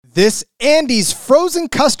This Andy's Frozen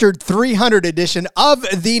Custard 300 edition of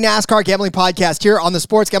the NASCAR Gambling Podcast here on the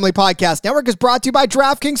Sports Gambling Podcast Network is brought to you by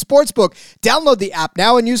DraftKings Sportsbook. Download the app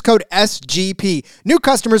now and use code SGP. New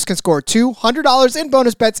customers can score $200 in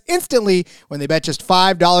bonus bets instantly when they bet just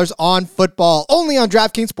 $5 on football. Only on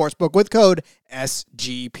DraftKings Sportsbook with code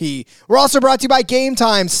SGP. We're also brought to you by Game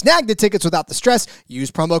Time. Snag the tickets without the stress. Use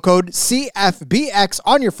promo code CFBX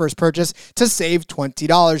on your first purchase to save $20.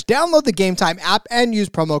 Download the Game Time app and use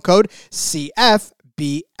promo code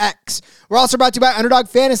CFBX. We're also brought to you by Underdog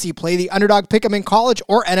Fantasy. Play the Underdog Pick'em in college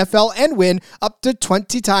or NFL and win up to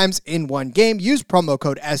 20 times in one game. Use promo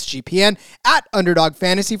code SGPN at Underdog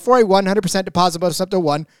Fantasy for a 100% deposit bonus up to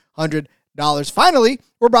 $100. Finally,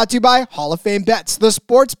 we're brought to you by Hall of Fame Bets, the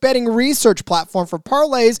sports betting research platform for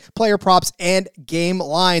parlays, player props, and game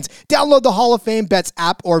lines. Download the Hall of Fame Bets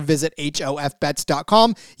app or visit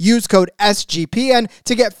hofbets.com. Use code SGPN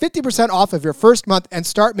to get 50% off of your first month and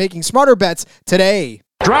start making smarter bets today.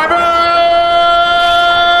 Driver,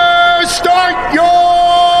 start your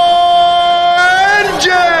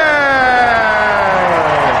engine!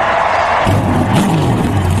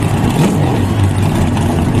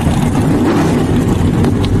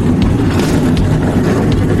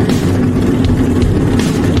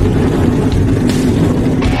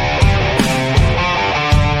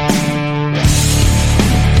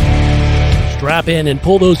 Strap in and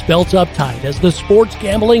pull those belts up tight as the Sports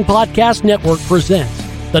Gambling Podcast Network presents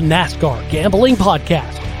the NASCAR Gambling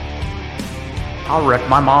Podcast. I'll wreck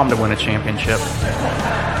my mom to win a championship.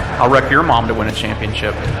 I'll wreck your mom to win a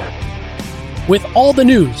championship. With all the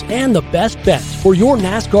news and the best bets for your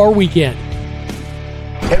NASCAR weekend.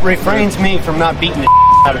 It refrains me from not beating the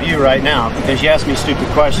out of you right now because you ask me stupid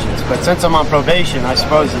questions. But since I'm on probation, I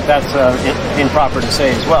suppose that's improper to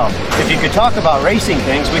say as well. If you could talk about racing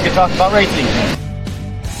things, we could talk about racing things.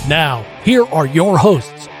 Now, here are your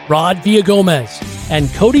hosts, Rod Villagomez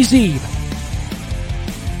and Cody Zeeb.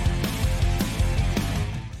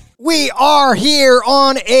 We are here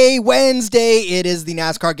on a Wednesday. It is the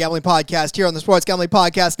NASCAR Gambling Podcast here on the Sports Gambling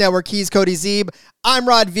Podcast Network. He's Cody Zeeb. I'm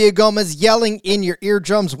Rod Villagomez, yelling in your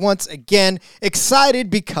eardrums once again.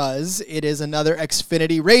 Excited because it is another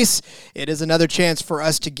Xfinity race. It is another chance for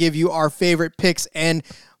us to give you our favorite picks. And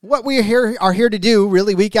what we are here to do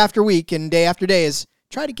really week after week and day after day is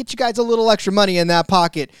try to get you guys a little extra money in that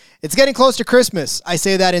pocket. It's getting close to Christmas. I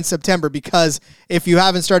say that in September because if you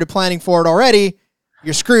haven't started planning for it already,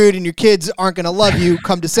 you're screwed and your kids aren't going to love you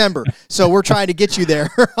come December. So we're trying to get you there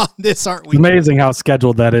on this, aren't we? It's amazing how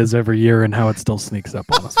scheduled that is every year and how it still sneaks up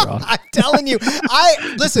on us, Rod. I'm telling you.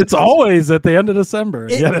 Listen. It's always at the end of December.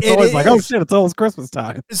 It's always like, oh shit, it's almost Christmas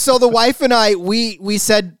time. So the wife and I, we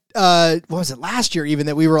said, what was it, last year even,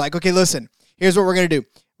 that we were like, okay, listen, here's what we're going to do.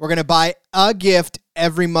 We're going to buy a gift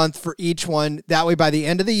every month for each one. That way by the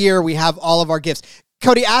end of the year, we have all of our gifts.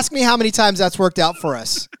 Cody, ask me how many times that's worked out for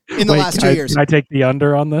us in the last 2 years. Can I take the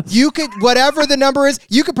under on this? You could, whatever the number is,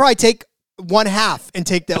 you could probably take 1/2 and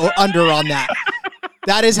take the under on that.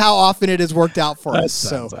 That is how often it has worked out for us.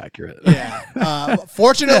 Sounds accurate. Yeah.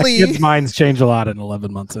 Fortunately, kids' minds change a lot in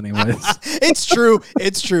 11 months anyways. It's true.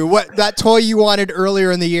 It's true. What that toy you wanted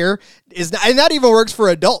earlier in the year is not, and that even works for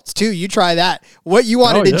adults too. You try that. What you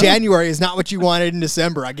wanted in January is not what you wanted in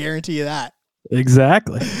December. I guarantee you that.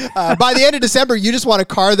 Exactly. By the end of December, you just want a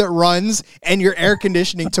car that runs and your air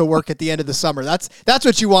conditioning to work at the end of the summer. That's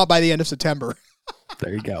what you want by the end of September.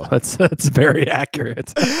 There you go. That's very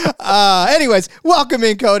accurate. Anyways, welcome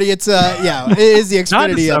in, Cody. It's it is the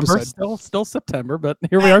Xfinity episode. Still September, but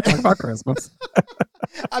here we are talking about Christmas.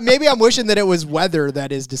 Maybe I'm wishing that it was weather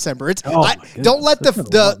that is December. Don't let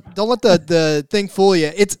the thing fool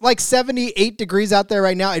you. It's like 78 degrees out there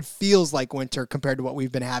right now. It feels like winter compared to what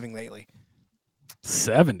we've been having lately.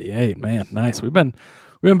 78, man, nice. We've been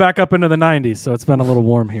back up into the 90s, so it's been a little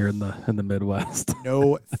warm here in the Midwest.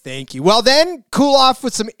 No, thank you. Well, then cool off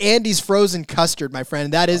with some Andy's Frozen Custard, my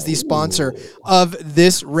friend. That is the sponsor of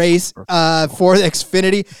this race for the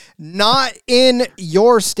Xfinity. Not in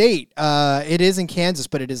your state. It is in Kansas,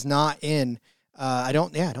 but it is not in. I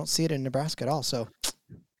don't see it in Nebraska at all. So.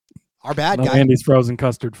 Our bad guy. Andy's Frozen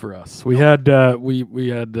Custard for us. We had we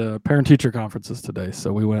had parent-teacher conferences today,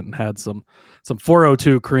 so we went and had some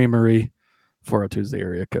 402 Creamery. 402 is the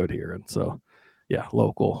area code here, and so yeah,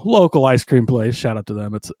 local ice cream place. Shout out to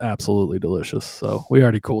them. It's absolutely delicious. So we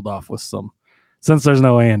already cooled off with some. Since there's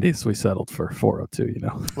no Andy's, we settled for 402.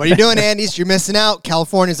 What are you doing, Andy's? You're missing out.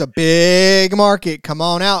 California's a big market. Come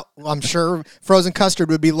on out. I'm sure frozen custard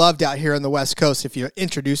would be loved out here on the West Coast if you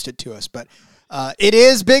introduced it to us, but. it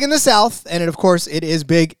is big in the South, and of course, it is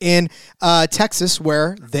big in Texas,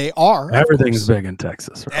 where they are. Everything's big in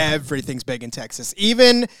Texas. Right? Everything's big in Texas.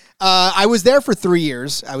 Even I was there for 3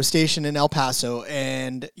 years. I was stationed in El Paso,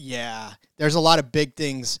 and yeah, there's a lot of big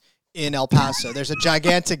things in El Paso. There's a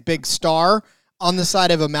gigantic big star on the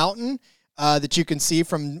side of a mountain that you can see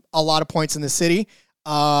from a lot of points in the city.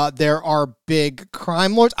 There are big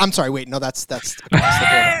crime lords. I'm sorry. Wait, no, that's across the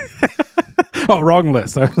border. Oh, wrong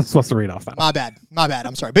list. I was supposed to read off that. My bad.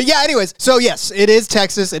 I'm sorry. But yeah, anyways. So yes, it is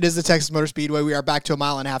Texas. It is the Texas Motor Speedway. We are back to a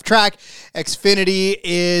 1.5 mile track. Xfinity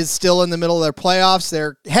is still in the middle of their playoffs.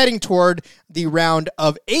 They're heading toward the round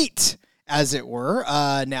of 8, as it were,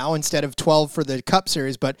 now instead of 12 for the Cup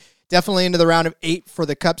Series, but definitely into the round of 8 for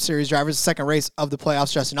the Cup Series drivers. The second race of the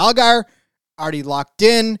playoffs. Justin Allgaier already locked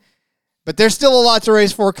in. But there's still a lot to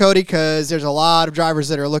race for, Cody, because there's a lot of drivers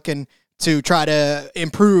that are looking to try to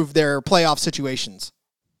improve their playoff situations.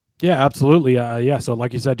 Yeah, absolutely. So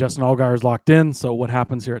like you said, Justin Allgaier is locked in. So what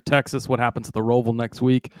happens here at Texas, what happens at the Roval next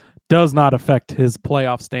week, does not affect his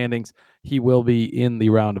playoff standings. He will be in the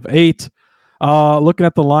round of 8. Looking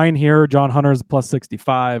at the line here, John Hunter is plus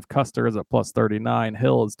 65. Custard is at plus 39.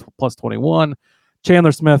 Hill is plus 21.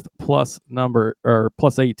 Chandler Smith plus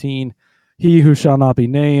 18. He who shall not be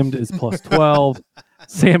named is plus 12.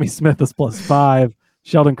 Sammy Smith is plus 5.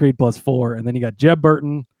 Sheldon Creed plus 4. And then you got Jeb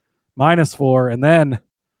Burton minus 4. And then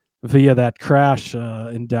via that crash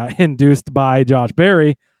induced by Josh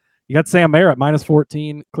Berry, you got Sam Mayer at minus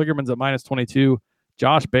 14. Kligerman's at minus 22.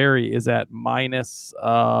 Josh Berry is at minus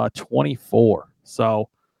 24. So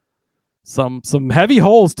some heavy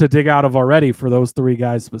holes to dig out of already for those 3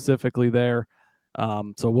 guys specifically there.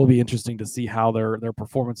 So it will be interesting to see how their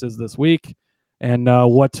performance is this week and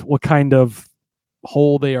what kind of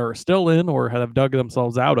hole they are still in or have dug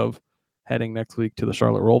themselves out of heading next week to the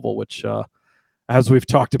Charlotte Roval, which, as we've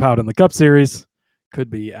talked about in the Cup Series, could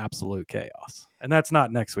be absolute chaos. And that's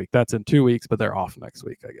not next week. That's in 2 weeks, but they're off next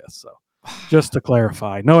week, I guess. So just to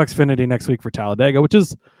clarify, no Xfinity next week for Talladega, which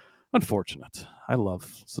is unfortunate. I love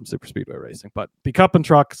some super speedway racing, but be Cup and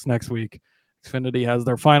trucks next week. Xfinity has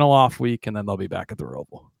their final off week, and then they'll be back at the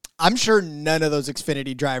Roval. I'm sure none of those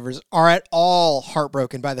Xfinity drivers are at all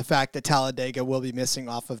heartbroken by the fact that Talladega will be missing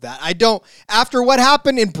off of that. After what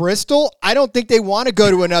happened in Bristol, I don't think they want to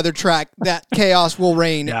go to another track that chaos will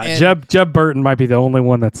reign. Yeah, Jeb Burton might be the only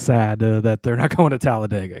one that's sad that they're not going to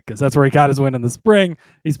Talladega because that's where he got his win in the spring.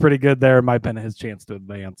 He's pretty good there. It might have been his chance to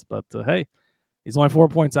advance. But, hey, he's only 4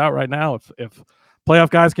 points out right now. If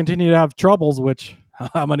playoff guys continue to have troubles, which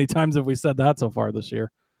how many times have we said that so far this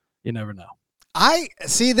year? You never know. I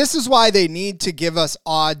see. This is why they need to give us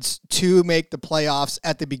odds to make the playoffs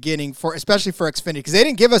at the beginning, especially for Xfinity, because they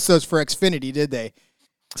didn't give us those for Xfinity, did they?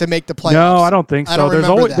 To make the playoffs? No, I don't think so.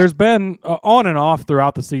 There's been on and off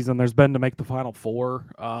throughout the season. There's been to make the Final Four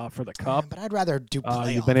for the Cup, but I'd rather do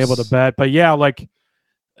playoffs. You've been able to bet, but yeah,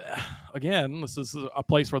 again, this is a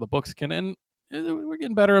place where the books can end. We're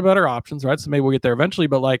getting better and better options, right? So maybe we'll get there eventually.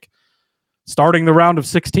 But starting the round of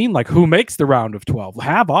 16, who makes the round of 12?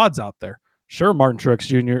 Have odds out there. Sure, Martin Truex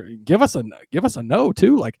Jr. Give us a no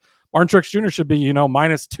too. Martin Truex Jr. should be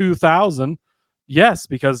minus 2,000. Yes,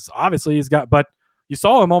 because obviously he's got. But you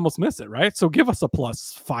saw him almost miss it, right? So give us a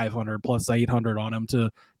plus 500, plus 800 on him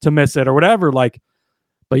to miss it or whatever. But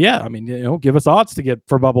yeah, give us odds to get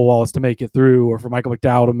for Bubba Wallace to make it through, or for Michael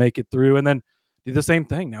McDowell to make it through, and then do the same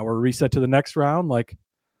thing. Now we're reset to the next round.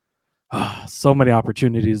 So many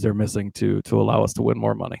opportunities they're missing to allow us to win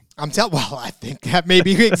more money. I think that may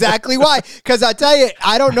be exactly why. Because I tell you,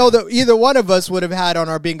 I don't know that either one of us would have had on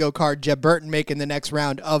our bingo card Jeb Burton making the next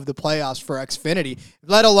round of the playoffs for Xfinity,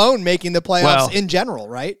 let alone making the playoffs in general,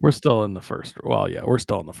 right? We're still in the first. Well, yeah, we're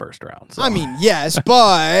still in the first round. So. Yes,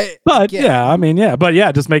 but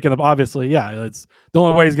just making them obviously, it's the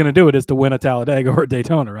only way he's going to do it is to win a Talladega or a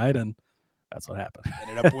Daytona, right? And that's what happened.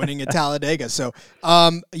 Ended up winning at Talladega. So,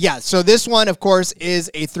 so this one, of course,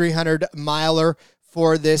 is a 300-miler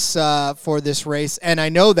for this race. And I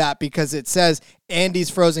know that because it says Andy's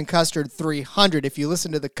Frozen Custard 300. If you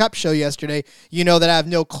listened to the Cup show yesterday, you know that I have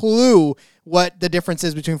no clue what the difference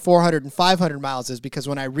is between 400 and 500 miles is, because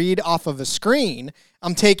when I read off of a screen,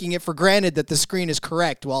 I'm taking it for granted that the screen is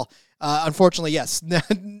correct. Well, unfortunately, yes.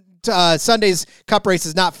 Sunday's Cup race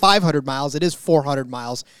is not 500 miles. It is 400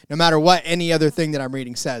 miles, no matter what any other thing that I'm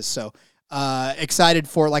reading says. So excited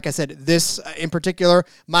for, like I said, this in particular,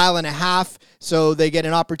 1.5 miles. So they get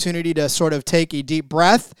an opportunity to sort of take a deep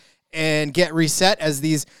breath and get reset, as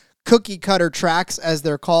these cookie cutter tracks, as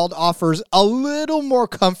they're called, offers a little more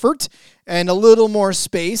comfort and a little more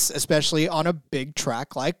space, especially on a big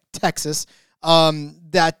track like Texas,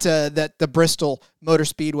 that the Bristol Motor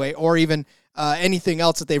Speedway, or even anything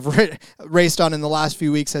else that they've raced on in the last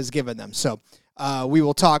few weeks has given them. So we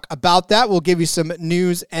will talk about that. We'll give you some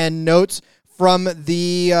news and notes from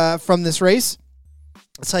this race.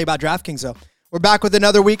 Let's tell you about DraftKings, though. We're back with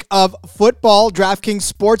another week of football. DraftKings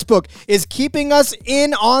Sportsbook is keeping us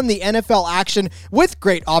in on the NFL action with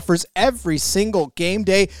great offers every single game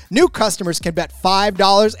day. New customers can bet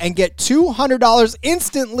 $5 and get $200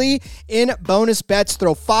 instantly in bonus bets.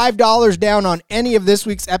 Throw $5 down on any of this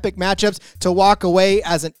week's epic matchups to walk away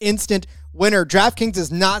as an instant winner. DraftKings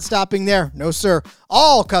is not stopping there. No, sir.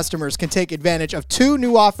 All customers can take advantage of 2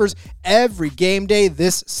 new offers every game day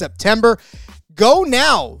this September. Go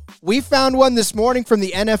now. We found one this morning from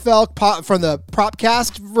the NFL, from the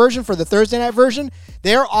Propcast version, for the Thursday night version.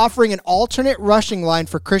 They're offering an alternate rushing line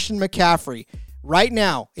for Christian McCaffrey. Right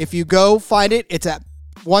now, if you go find it, it's at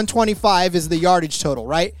 125 is the yardage total,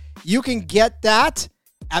 right? You can get that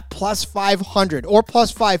at plus 500 or plus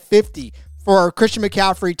 550 for Christian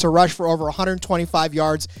McCaffrey to rush for over 125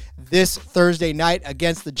 yards this Thursday night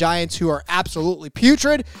against the Giants, who are absolutely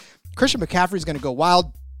putrid. Christian McCaffrey is going to go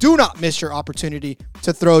wild. Do not miss your opportunity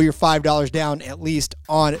to throw your $5 down at least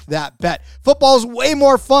on that bet. Football's way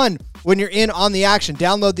more fun when you're in on the action.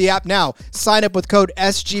 Download the app now. Sign up with code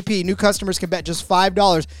SGP. New customers can bet just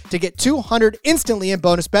 $5 to get $200 instantly in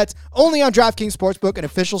bonus bets. Only on DraftKings Sportsbook, an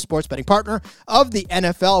official sports betting partner of the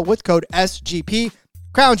NFL, with code SGP.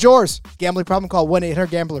 Crown's yours. Gambling problem? Call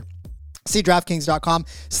 1-800-GAMBLER. See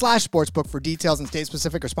DraftKings.com/sportsbook for details and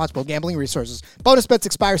state-specific responsible gambling resources. Bonus bets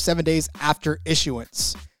expire 7 days after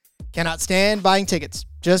issuance. Cannot stand buying tickets.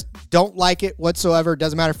 Just don't like it whatsoever.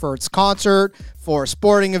 Doesn't matter for its concert, for a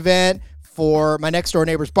sporting event, for my next door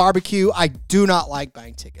neighbor's barbecue. I do not like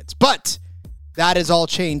buying tickets. But that is all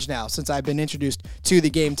changed now since I've been introduced to the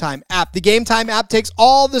Game Time app. The Game Time app takes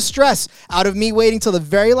all the stress out of me waiting till the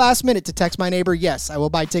very last minute to text my neighbor, yes, I will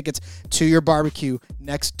buy tickets to your barbecue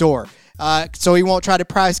next door. So he won't try to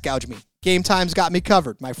price gouge me. Game Time's got me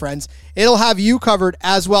covered, my friends. It'll have you covered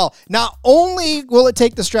as well. Not only will it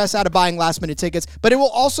take the stress out of buying last-minute tickets, but it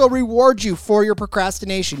will also reward you for your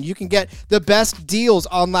procrastination. You can get the best deals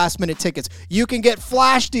on last-minute tickets. You can get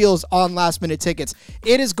flash deals on last-minute tickets.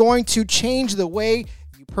 It is going to change the way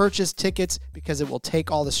you purchase tickets because it will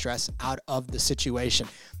take all the stress out of the situation.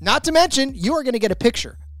 Not to mention, you are going to get a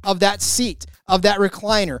picture of that seat, of that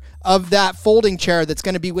recliner, of that folding chair that's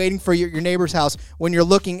going to be waiting for your neighbor's house when you're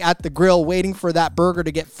looking at the grill waiting for that burger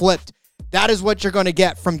to get flipped. That is what you're going to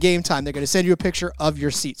get from Game Time. They're going to send you a picture of your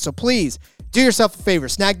seat. So please do yourself a favor.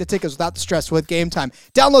 Snag the tickets without the stress with Game Time.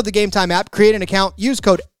 Download the Game Time app, create an account, use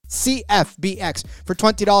code CFBX for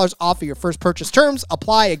 $20 off of your first purchase. Terms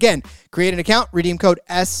apply. Again, create an account, redeem code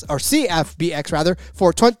CFBX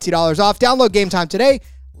for $20 off. Download Game Time today.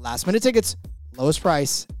 Last minute tickets, lowest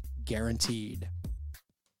price guaranteed.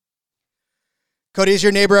 Cody, has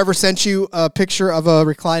your neighbor ever sent you a picture of a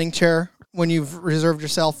reclining chair when you've reserved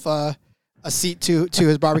yourself a seat to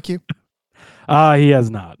his barbecue? He has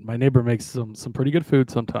not. My neighbor makes some pretty good food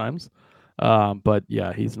sometimes. But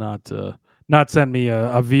yeah, he's not sent me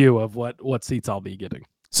a view of what seats I'll be getting.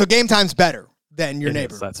 So Game Time's better than your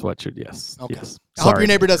neighbor. That's what should, yes. Okay. Yes. I hope your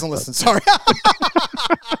neighbor doesn't listen. Sorry.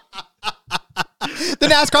 The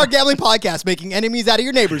NASCAR Gambling Podcast, making enemies out of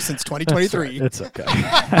your neighbors since 2023. It's okay.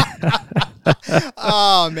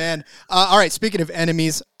 Oh, man. All right, speaking of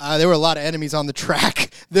enemies, there were a lot of enemies on the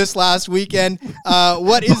track this last weekend.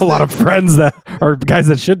 What is a lot of friends that are guys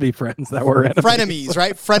that should be friends that were enemies. Frenemies,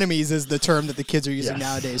 right? Frenemies is the term that the kids are using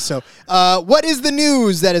nowadays. So what is the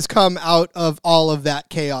news that has come out of all of that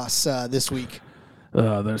chaos this week?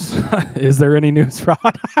 Is there any news,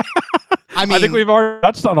 Rod? I think we've already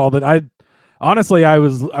touched on all that. Honestly, I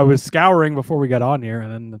was scouring before we got on here,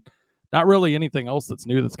 and then not really anything else that's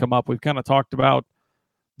new that's come up. We've kind of talked about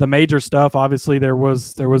the major stuff. Obviously, there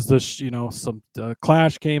was this, some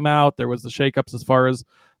Clash came out. There was the shakeups as far as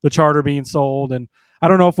the charter being sold, and I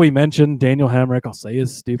don't know if we mentioned Daniel Hemrick. I'll say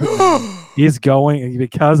his stupid name. He's going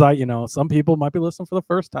because some people might be listening for the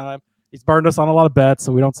first time. He's burned us on a lot of bets,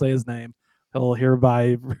 so we don't say his name. He'll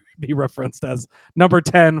hereby be referenced as number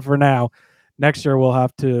 10 for now. Next year, we'll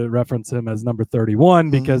have to reference him as number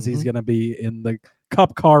 31 because he's going to be in the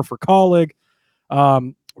Cup car for Colleague.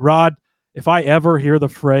 Rod, if I ever hear the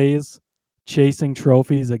phrase chasing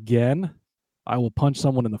trophies again, I will punch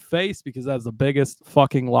someone in the face because that's the biggest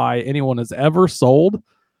fucking lie anyone has ever sold.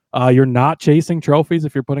 You're not chasing trophies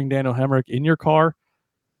if you're putting Daniel Hemrick in your car.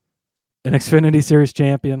 An Xfinity Series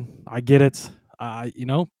champion. I get it.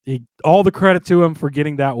 All the credit to him for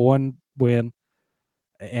getting that one win.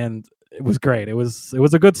 And it was great. It was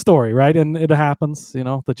a good story, right? And it happens.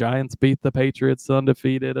 The Giants beat the Patriots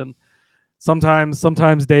undefeated, and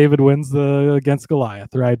sometimes David wins against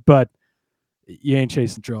Goliath, right? But you ain't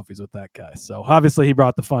chasing trophies with that guy. So obviously he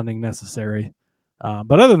brought the funding necessary.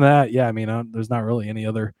 But other than that, yeah, I mean, there's not really any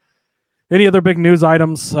other big news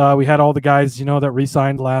items. We had all the guys, that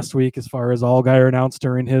re-signed last week. As far as Allgaier announced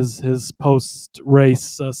during his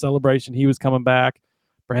post-race celebration, he was coming back.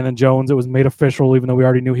 Brandon Jones, it was made official, even though we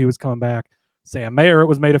already knew he was coming back. Sam Mayer, it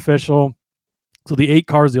was made official. So the 8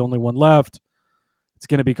 cars, the only one left. It's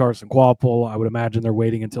going to be Carson Quapple. I would imagine they're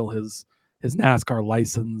waiting until his NASCAR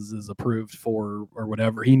license is approved for or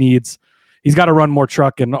whatever he needs. He's got to run more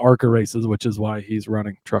truck and ARCA races, which is why he's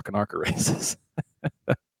running truck and ARCA races.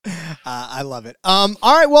 I love it. All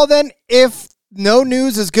right, well then, if no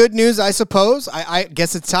news is good news, I suppose, I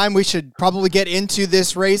guess it's time we should probably get into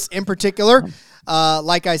this race in particular.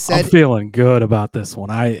 Like I said, I'm feeling good about this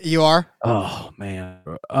one. You are? Oh, man.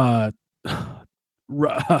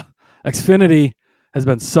 Xfinity has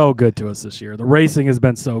been so good to us this year. The racing has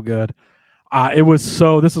been so good.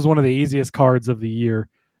 This was one of the easiest cards of the year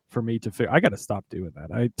for me to figure. I got to stop doing that.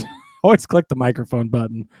 I always click the microphone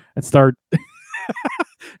button and start,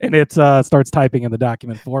 and it starts typing in the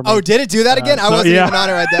document for me. Oh, did it do that again? I wasn't even on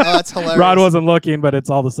it right there. Oh, that's hilarious. Rod wasn't looking, but it's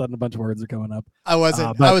all of a sudden a bunch of words are coming up. I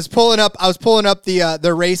wasn't. I was pulling up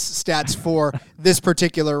the race stats for this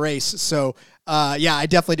particular race. So yeah, I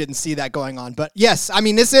definitely didn't see that going on. But yes, I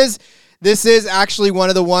mean this is actually one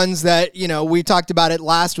of the ones that, we talked about it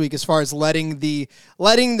last week as far as letting the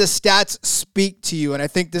stats speak to you. And I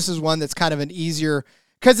think this is one that's kind of an easier,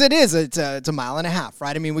 because it's a mile and a half,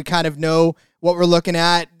 right? I mean, we kind of know what we're looking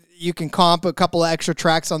at. You can comp a couple of extra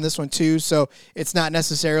tracks on this one too, so it's not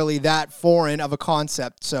necessarily that foreign of a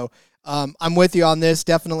concept. So I'm with you on this.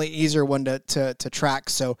 Definitely easier one to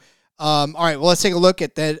track. So all right, well, let's take a look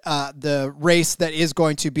at the race that is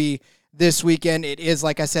going to be this weekend. It is,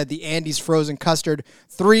 like I said, the Andes Frozen Custard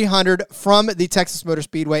 300 from the Texas Motor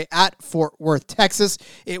Speedway at Fort Worth, Texas.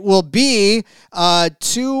 It will be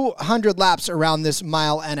 200 laps around this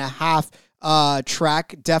mile and a half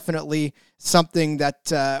track. Definitely something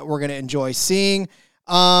that we're going to enjoy seeing.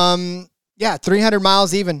 300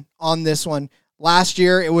 miles even on this one. Last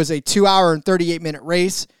year, it was a 2 hour and 38-minute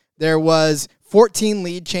race. There was 14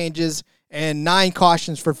 lead changes and 9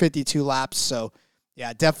 cautions for 52 laps. So,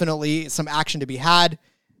 yeah, definitely some action to be had.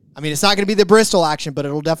 I mean, it's not going to be the Bristol action, but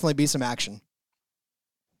it'll definitely be some action.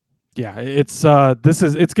 Yeah, it's going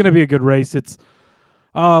to be a good race. It's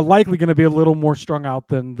likely going to be a little more strung out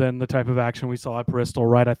than the type of action we saw at Bristol,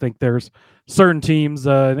 right? I think there's certain teams,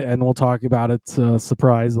 and we'll talk about it,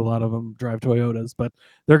 surprise, a lot of them drive Toyotas, but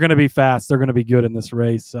they're going to be fast. They're going to be good in this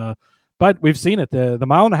race. But we've seen it. The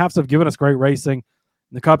mile and a halves have given us great racing.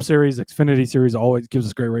 The Cup Series, Xfinity Series always gives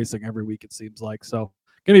us great racing every week, it seems like. So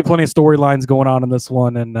going to be plenty of storylines going on in this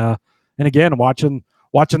one. And again, watching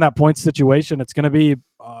that point situation, it's going to be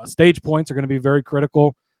stage points are going to be very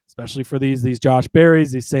critical, especially for these Josh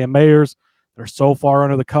Berrys, these Sam Mayers. They're so far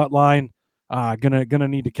under the cut line. Gonna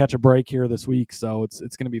need to catch a break here this week. So it's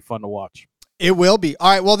going to be fun to watch. It will be. All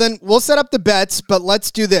right, well then we'll set up the bets, but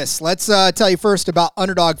let's do this. Let's tell you first about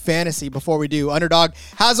Underdog Fantasy before we do. Underdog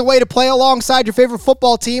has a way to play alongside your favorite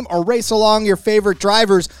football team or race along your favorite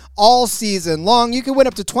drivers all season long. You can win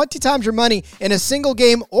up to 20 times your money in a single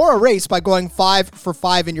game or a race by going 5 for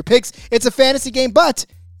 5 in your picks. It's a fantasy game, but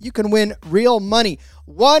you can win real money.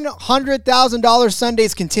 $100,000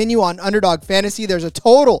 Sundays continue on Underdog Fantasy. There's a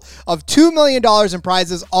total of $2 million in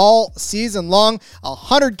prizes all season long.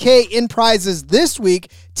 $100K in prizes this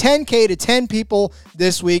week. $10K to 10 people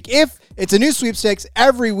this week. If it's a new sweepstakes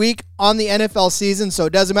every week on the NFL season, so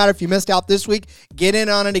it doesn't matter if you missed out this week. Get in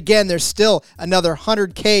on it again. There's still another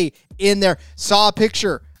 $100K in there. Saw a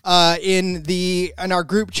picture in our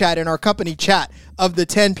group chat, in our company chat, of the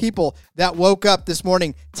 10 people that woke up this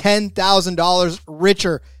morning $10,000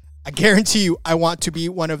 richer. I guarantee you I want to be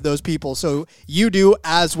one of those people, so you do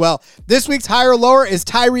as well. This week's higher or lower is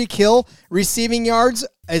Tyreek Hill. Receiving yards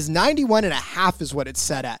is 91.5 is what it's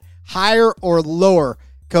set at. Higher or lower?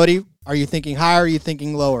 Cody, are you thinking higher or are you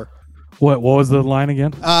thinking lower? What was the line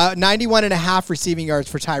again? 91.5 receiving yards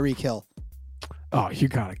for Tyreek Hill. Oh, you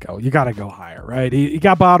gotta go. You gotta go higher, right? He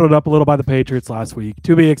got bottled up a little by the Patriots last week.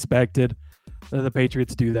 To be expected. The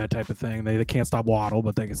Patriots do that type of thing. They can't stop Waddle,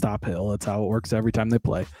 but they can stop Hill. That's how it works every time they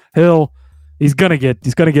play. Hill, he's gonna get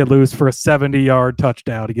loose for a 70-yard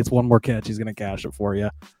touchdown. He gets one more catch. He's gonna cash it for you.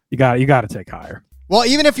 You got to take higher. Well,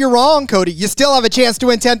 even if you're wrong, Cody, you still have a chance to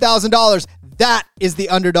win $10,000. That is the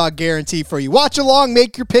Underdog guarantee for you. Watch along,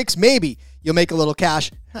 make your picks. Maybe you'll make a little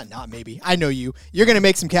cash. Not maybe. I know you. You're going to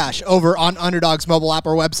make some cash over on Underdog's mobile app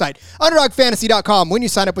or website. UnderdogFantasy.com. When you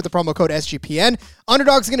sign up with the promo code SGPN,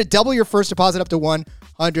 Underdog's going to double your first deposit up to $1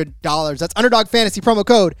 $100. That's Underdog Fantasy promo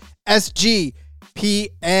code SGPN.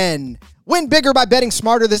 Win bigger by betting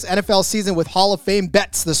smarter this NFL season with Hall of Fame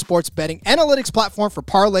Bets, the sports betting analytics platform for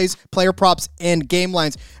parlays, player props, and game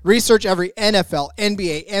lines. Research every NFL,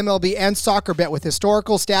 NBA, MLB, and soccer bet with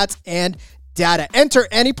historical stats and data. Enter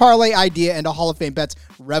any parlay idea into Hall of Fame Bets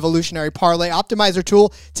revolutionary parlay optimizer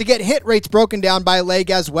tool to get hit rates broken down by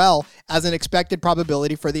leg as well as an expected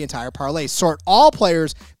probability for the entire parlay. Sort all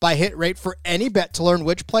players by hit rate for any bet to learn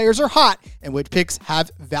which players are hot and which picks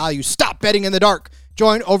have value. Stop betting in the dark.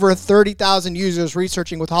 Join over 30,000 users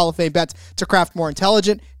researching with Hall of Fame Bets to craft more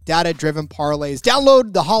intelligent, data-driven parlays.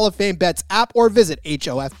 Download the Hall of Fame Bets app or visit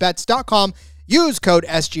hofbets.com. Use code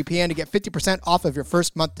SGPN to get 50% off of your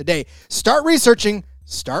first month today. Start researching,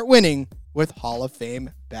 start winning with Hall of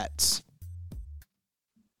Fame Bets.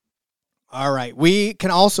 All right, we can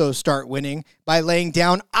also start winning by laying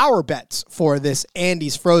down our bets for this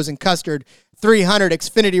Andy's Frozen Custard 300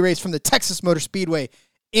 Xfinity race from the Texas Motor Speedway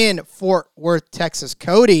in Fort Worth, Texas.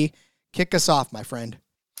 Cody, kick us off, my friend.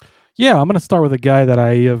 Yeah, I'm going to start with a guy that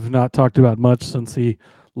I have not talked about much since he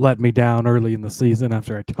let me down early in the season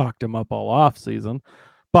after I talked him up all off season.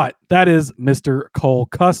 But that is Mr. Cole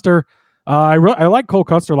Custard. I like Cole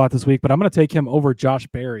Custard a lot this week, but I'm going to take him over Josh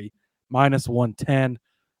Berry, minus 110.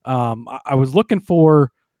 I was looking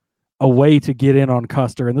for a way to get in on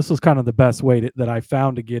Custard, and this was kind of the best way that I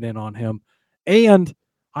found to get in on him. And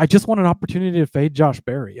I just want an opportunity to fade Josh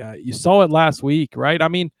Berry. You saw it last week, right? I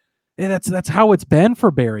mean, that's how it's been for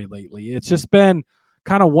Berry lately. It's just been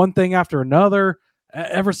kind of one thing after another.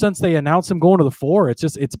 Ever since they announced him going to the 4,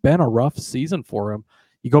 it's been a rough season for him.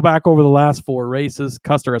 You go back over the last 4 races,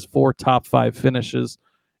 Custard has 4 top 5 finishes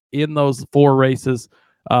in those 4 races.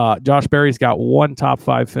 Josh Berry's got 1 top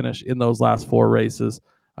 5 finish in those last 4 races,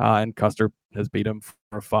 and Custard has beat him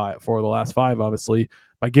for the last 5, obviously,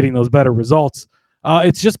 by getting those better results.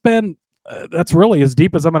 It's just been that's really as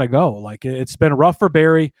deep as I'm going to go. Like, it's been rough for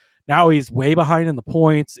Berry. Now he's way behind in the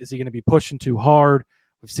points. Is he going to be pushing too hard?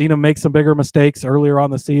 We've seen him make some bigger mistakes earlier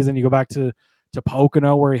on the season. You go back to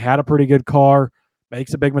Pocono where he had a pretty good car,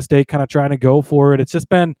 makes a big mistake kind of trying to go for it. It's just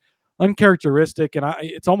been uncharacteristic, and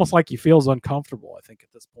it's almost like he feels uncomfortable, I think,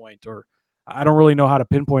 at this point. Or I don't really know how to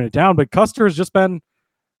pinpoint it down, but Custer has just been,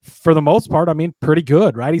 for the most part, I mean, pretty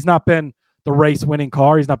good, right? He's not been the race-winning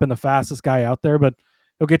car. He's not been the fastest guy out there, but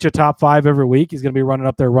he'll get you top 5 every week. He's going to be running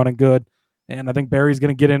up there, running good. And I think Berry's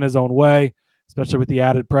going to get in his own way, especially with the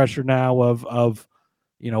added pressure now of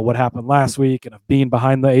what happened last week and of being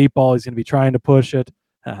behind the 8 ball. He's going to be trying to push it.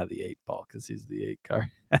 The 8 ball, because he's the 8 car.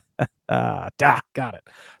 Got it.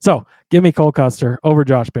 So give me Cole Custer over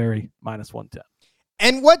Josh Berry, minus 110.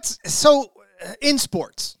 And in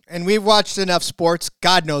sports, and we've watched enough sports,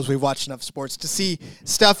 God knows we've watched enough sports to see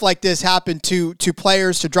stuff like this happen to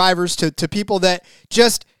players, to drivers, to people that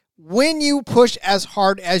just, when you push as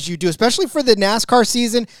hard as you do, especially for the NASCAR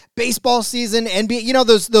season, baseball season, NBA,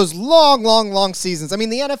 those long seasons. I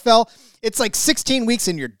mean, the NFL, it's like 16 weeks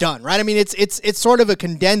and you're done, right? I mean, it's sort of a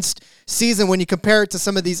condensed season when you compare it to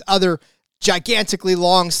some of these other gigantically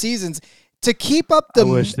long seasons. To keep up the, I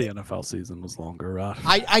wish the NFL season was longer.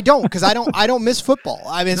 I don't, because I don't miss football.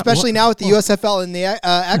 I mean, especially now with the USFL and the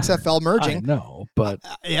XFL merging. I know, but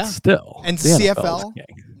yeah, still, and CFL.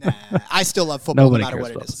 Nah, I still love football no matter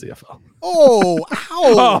what it is. CFL. Oh, ouch.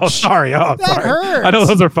 Oh, sorry. That hurts. I know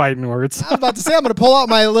those are fighting words. I was about to say I'm going to pull out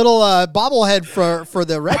my little bobblehead for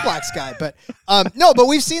the Red Blacks guy, but no. But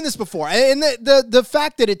we've seen this before, and the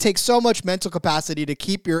fact that it takes so much mental capacity to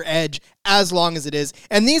keep your edge as long as it is,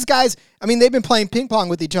 and these guys, I mean, they've been playing ping pong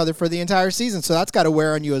with each other for the entire season, so that's got to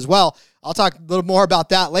wear on you as well. I'll talk a little more about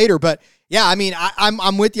that later, but. Yeah, I mean,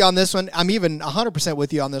 I'm with you on this one. I'm even 100%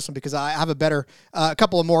 with you on this one because I have a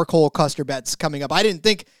couple of more Cole Custer bets coming up. I didn't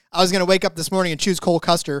think I was going to wake up this morning and choose Cole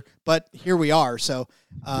Custer, but here we are. So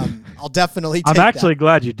I'll definitely take I'm actually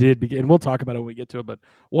glad you did, and we'll talk about it when we get to it. But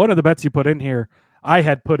one of the bets you put in here, I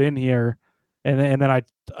had put in here, and then I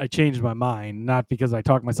changed my mind, not because I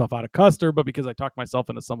talked myself out of Custer, but because I talked myself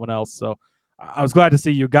into someone else. So I was glad to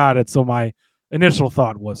see you got it. So my initial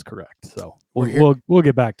thought was correct. So we'll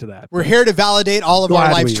get back to that. We're here to validate all of our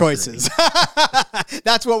life choices.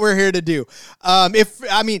 That's what we're here to do.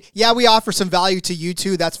 We offer some value to you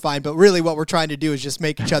too. That's fine. But really what we're trying to do is just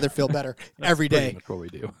make each other feel better every day. That's what we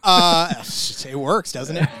do. It works,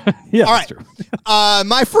 doesn't it? Yeah, all right. True.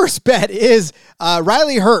 My first bet is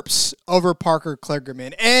Riley Herbst over Parker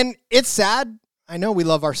Kligerman. And it's sad. I know we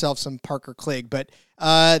love ourselves some Parker Klig, but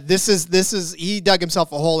this is he dug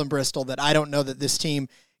himself a hole in Bristol that I don't know that this team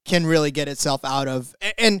can really get itself out of.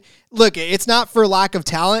 And look, it's not for lack of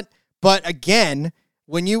talent, but again,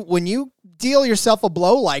 when you deal yourself a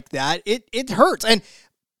blow like that, it hurts. And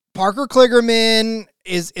Parker Kligerman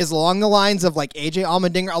is along the lines of like AJ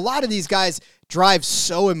Allmendinger. A lot of these guys drive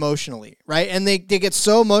so emotionally, right? And they get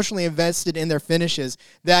so emotionally invested in their finishes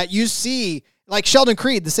that you see, like Sheldon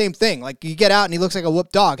Creed, the same thing. Like you get out and he looks like a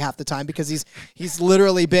whooped dog half the time because he's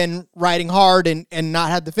literally been riding hard and not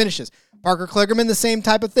had the finishes. Parker Kligerman, the same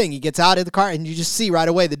type of thing. He gets out of the car and you just see right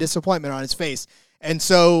away the disappointment on his face. And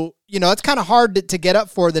so, it's kind of hard to get up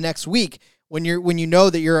for the next week when you know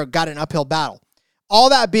that you're got an uphill battle. All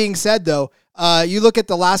that being said, though, you look at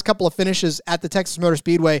the last couple of finishes at the Texas Motor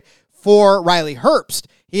Speedway for Riley Herbst.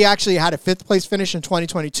 He actually had a 5th place finish in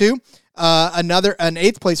 2022, an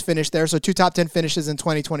 8th place finish there, so 2 top 10 finishes in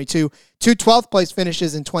 2022, 2 12th place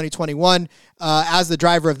finishes in 2021 as the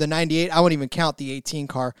driver of the 98. I won't even count the 18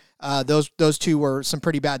 car. Those two were some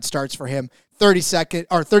pretty bad starts for him. 32nd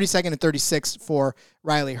and 36th for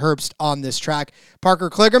Riley Herbst on this track. Parker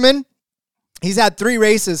Kligerman, he's had 3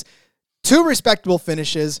 races, 2 respectable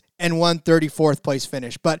finishes, and 1 34th place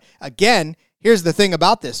finish. But again, here's the thing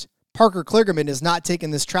about this. Parker Kligerman has not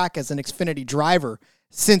taken this track as an Xfinity driver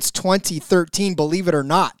since 2013, believe it or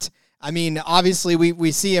not. I mean, obviously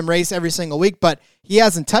we see him race every single week, but he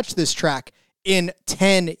hasn't touched this track in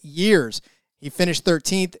 10 years. He finished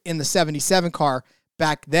 13th in the 77 car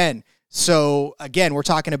back then. So again, we're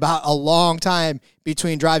talking about a long time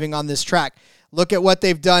between driving on this track. Look at what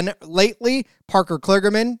they've done lately. Parker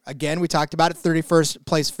Kligerman, again, we talked about it, 31st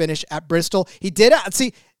place finish at Bristol. He did,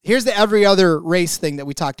 here's the every other race thing that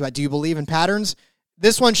we talked about. Do you believe in patterns?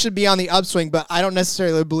 This one should be on the upswing, but I don't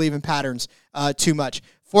necessarily believe in patterns too much.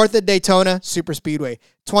 4th at Daytona, super speedway.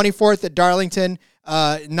 24th at Darlington,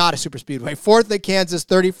 not a super speedway. 4th at Kansas,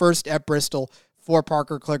 31st at Bristol for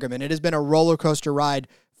Parker Kligerman. It has been a roller coaster ride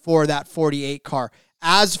for that 48 car.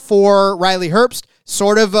 As for Riley Herbst,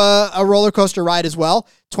 sort of a roller coaster ride as well.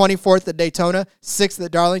 24th at Daytona, 6th at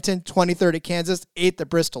Darlington, 23rd at Kansas, 8th at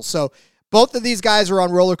Bristol. So both of these guys are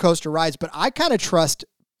on roller coaster rides, but I kind of trust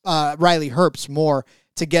Riley Herbst more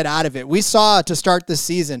to get out of it. We saw to start this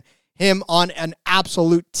season him on an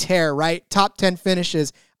absolute tear, right? Top 10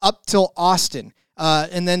 finishes up till Austin.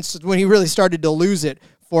 And then when he really started to lose it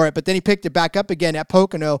for it, but then he picked it back up again at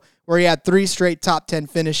Pocono where he had 3 straight top 10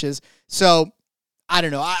 finishes. So I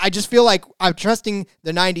don't know. I just feel like I'm trusting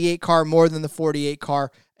the 98 car more than the 48 car,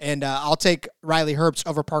 and I'll take Riley Herbst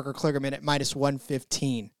over Parker Kligerman at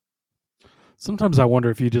 -115. Sometimes I wonder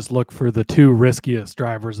if you just look for the 2 riskiest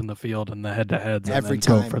drivers in the field in the head-to-heads every and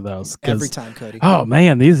time go for those. Every time, Cody. Oh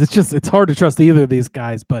man, it's hard to trust either of these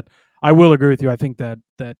guys. But I will agree with you. I think that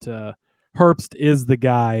Herbst is the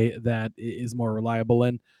guy that is more reliable.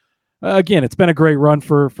 And again, it's been a great run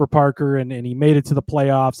for Parker, and he made it to the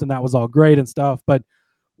playoffs, and that was all great and stuff. But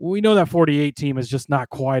we know that 48 team is just not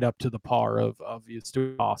quite up to the par of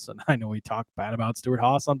Stuart Haas. And I know we talk bad about Stuart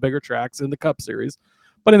Haas on bigger tracks in the Cup Series,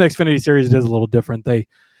 but in the Xfinity Series, it is a little different. They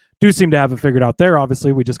do seem to have it figured out there.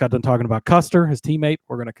 Obviously, we just got done talking about Custard, his teammate.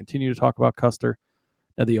 We're going to continue to talk about Custard.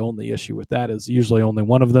 Now, the only issue with that is usually only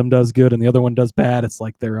one of them does good and the other one does bad. It's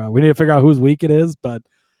like we need to figure out whose week it is. But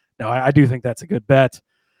no, I do think that's a good bet.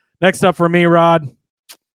 Next up for me, Rod,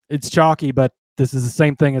 it's chalky, but this is the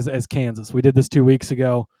same thing as Kansas. We did this 2 weeks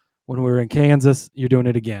ago when we were in Kansas. You're doing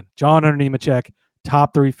it again. John Hunter Nemechek,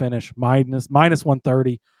 top 3 finish, minus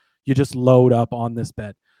 130. You just load up on this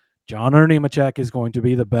bet. John Hunter Nemechek is going to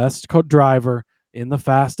be the best driver in the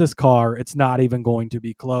fastest car. It's not even going to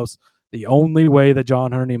be close. The only way that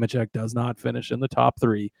John Hunter Nemechek does not finish in the top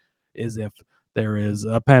 3 is if there is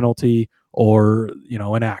a penalty or,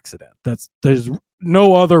 an accident. There's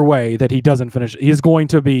no other way that he doesn't finish. He is going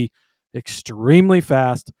to be extremely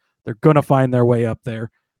fast. They're going to find their way up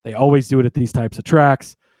there. They always do it at these types of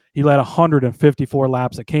tracks. He led 154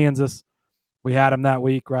 laps at Kansas. We had him that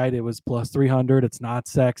week, right? It was plus 300. It's not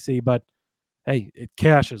sexy, but hey, it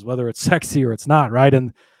cashes whether it's sexy or it's not, right?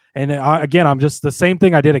 And again, I'm just the same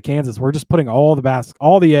thing I did at Kansas. We're just putting all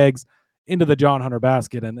the eggs into the John Hunter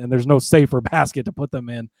basket, and there's no safer basket to put them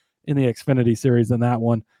in the Xfinity Series than that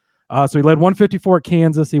one. So he led 154 at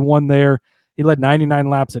Kansas. He won there. He led 99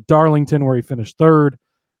 laps at Darlington, where he finished 3rd.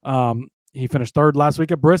 He finished 3rd last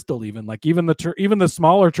week at Bristol. Even the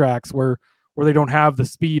smaller tracks where they don't have the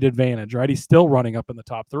speed advantage, right? He's still running up in the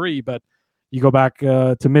top 3. But you go back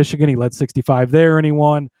to Michigan, he led 65 there and he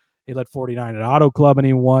won. He led 49 at Auto Club and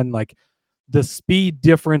he won. Like the speed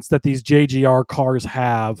difference that these JGR cars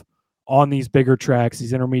have on these bigger tracks,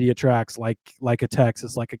 these intermediate tracks, like a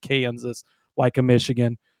Texas, like a Kansas, like a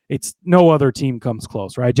Michigan, it's no other team comes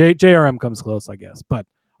close, right? JRM comes close, I guess. But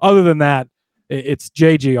other than that, it's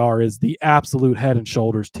JGR is the absolute head and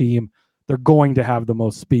shoulders team. They're going to have the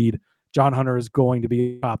most speed. John Hunter is going to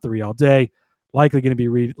be top 3 all day, likely going to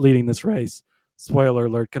be leading this race. Spoiler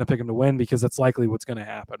alert, going to pick him to win because that's likely what's going to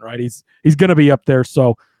happen, right? He's going to be up there.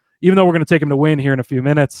 So even though we're going to take him to win here in a few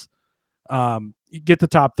minutes, you get the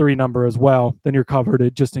top 3 number as well, then you're covered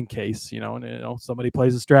it just in case, and somebody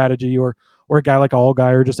plays a strategy or a guy like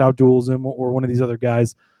Allgaier just outduels him or one of these other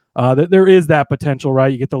guys. There is that potential,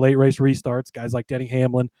 right? You get the late race restarts, guys like Denny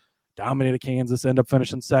Hamlin dominated Kansas, end up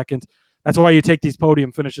finishing second. That's why you take these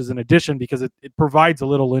podium finishes in addition, because it provides a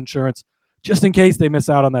little insurance just in case they miss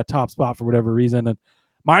out on that top spot for whatever reason. And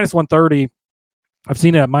minus 130, I've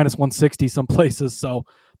seen it at minus 160 some places. So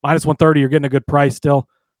minus 130, you're getting a good price still.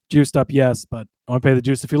 Juiced up, yes, but I want to pay the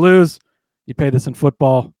juice if you lose. You pay this in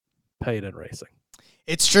football, pay it in racing.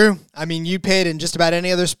 It's true. I mean, you pay it in just about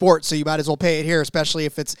any other sport, so you might as well pay it here, especially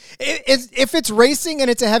if it's racing and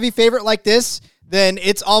it's a heavy favorite like this. Then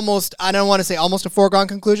it's almost, I don't want to say almost a foregone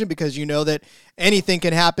conclusion, because you know that anything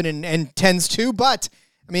can happen and tends to, but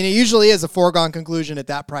I mean, it usually is a foregone conclusion at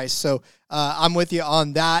that price. So I'm with you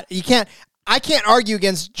on that. I can't argue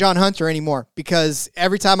against John Hunter anymore, because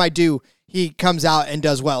every time I do, he comes out and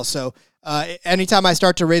does well. So anytime I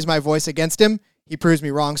start to raise my voice against him, he proves me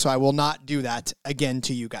wrong. So I will not do that again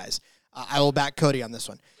to you guys. I will back Cody on this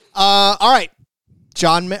one. All right.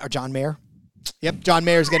 John Mayer. Yep. John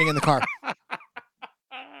Mayer's getting in the car.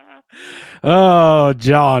 Oh,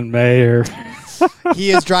 John Mayer.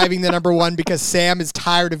 He is driving the number 1 because Sam is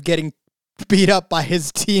tired of getting beat up by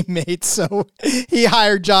his teammates. So he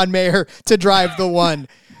hired John Mayer to drive the 1.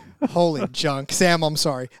 Holy junk. Sam, I'm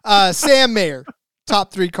sorry. Sam Mayer,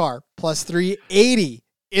 top 3 car, plus 380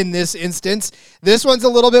 in this instance. This one's a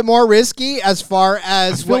little bit more risky as far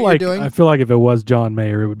as what you're doing. I feel like if it was John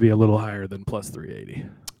Mayer, it would be a little higher than plus 380.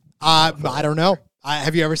 I don't know.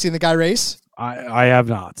 Have you ever seen the guy race? I have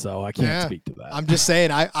not, so I can't speak to that. I'm just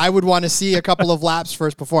saying, I would want to see a couple of laps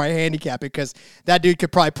first before I handicap it, because that dude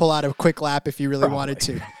could probably pull out a quick lap if he really wanted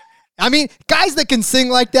to. I mean, guys that can sing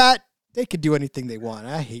like that, they could do anything they want.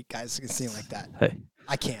 I hate guys that can sing like that. Hey,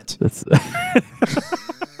 I can't.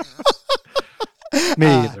 Me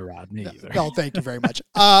either, Rod. Me either. No, thank you very much.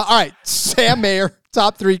 All right, Sam Mayer,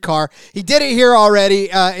 top 3 car. He did it here already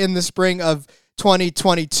in the spring of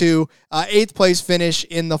 2022, 8th place finish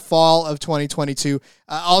in the fall of 2022.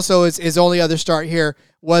 Also, his only other start here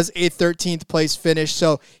was a 13th place finish.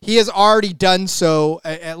 So he has already done so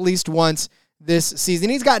at least once this season.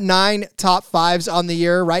 He's got 9 top 5s on the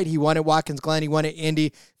year, right? He won at Watkins Glen. He won at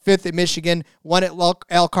Indy, 5th at Michigan, 1 at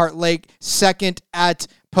Elkhart Lake, 2nd at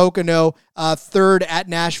Pocono, 3rd at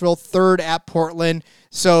Nashville, 3rd at Portland.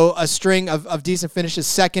 So a string of decent finishes.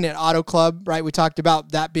 2nd at Auto Club, right? We talked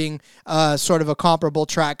about that being sort of a comparable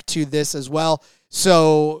track to this as well.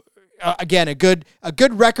 So again, a good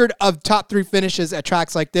record of top 3 finishes at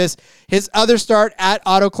tracks like this. His other start at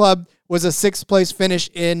Auto Club was a 6th place finish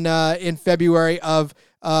in February of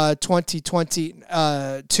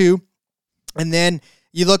 2022. And then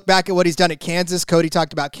you look back at what he's done at Kansas. Cody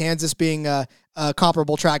talked about Kansas being a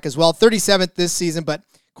comparable track as well. 37th this season, but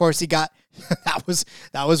of course he got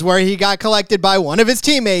that was where he got collected by one of his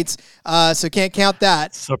teammates. So can't count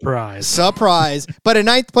that. Surprise. But a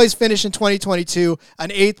 9th place finish in 2022, an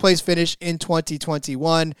 8th place finish in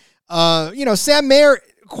 2021. Sam Mayer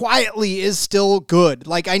quietly is still good.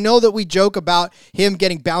 Like, I know that we joke about him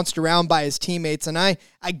getting bounced around by his teammates, and I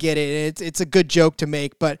get it. It's a good joke to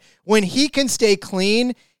make, but when he can stay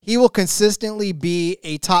clean, he will consistently be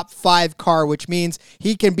a top 5 car, which means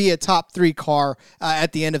he can be a top 3 car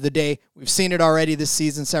at the end of the day. We've seen it already this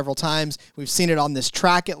season several times. We've seen it on this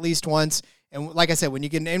track at least once. And like I said, when you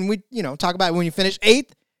can, and we, talk about when you finish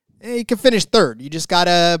 8th, you can finish 3rd. You just got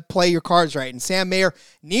to play your cards right. And Sam Mayer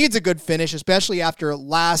needs a good finish, especially after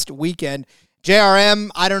last weekend. JRM,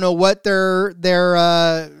 I don't know what their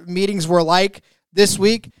meetings were like this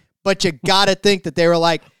week, but you got to think that they were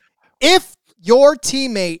like, if your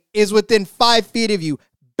teammate is within 5 feet of you,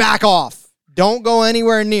 back off. Don't go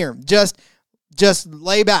anywhere near him. Just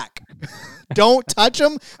lay back. Don't touch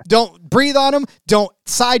him. Don't breathe on him. Don't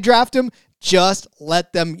side draft him. Just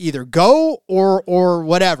let them either go or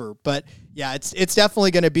whatever. But yeah, it's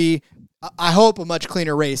definitely going to be, I hope, a much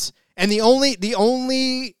cleaner race. And the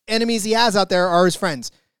only enemies he has out there are his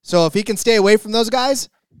friends. So if he can stay away from those guys,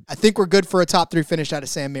 I think we're good for a top 3 finish out of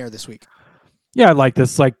Sam Mayer this week. Yeah, I like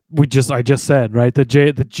this. Like I just said, right? The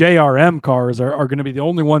JRM cars are going to be the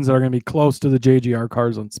only ones that are going to be close to the JGR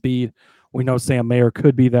cars on speed. We know Sam Mayer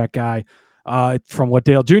could be that guy. From what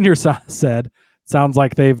Dale Jr. said, sounds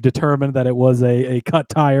like they've determined that it was a cut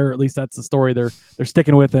tire. At least that's the story they're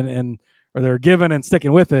sticking with or they're given and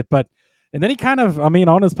sticking with it. And then he kind of,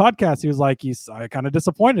 on his podcast, he was like, he's kind of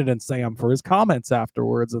disappointed in Sam for his comments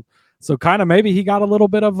afterwards. And So kind of maybe he got a little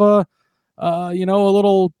bit of a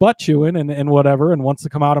little butt chewing and whatever, and wants to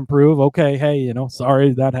come out and prove, okay, hey,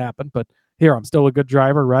 sorry that happened, but here, I'm still a good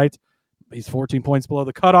driver, right? He's 14 points below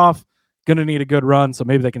the cutoff, going to need a good run, so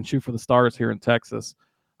maybe they can shoot for the stars here in Texas.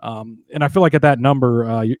 And I feel like at that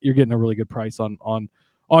number, you're getting a really good price on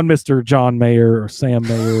Mr. John Mayer or Sam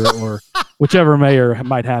Mayer or whichever mayor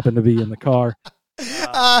might happen to be in the car.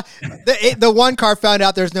 The one car found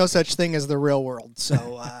out there's no such thing as the real world.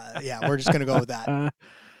 So, we're just going to go with that.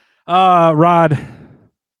 Rod,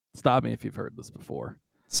 stop me if you've heard this before.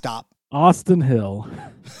 Stop. Austin Hill,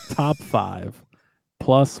 top 5,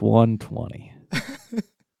 plus 120.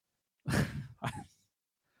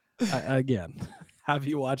 Again, have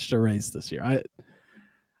you watched a race this year?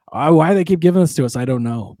 Why they keep giving this to us, I don't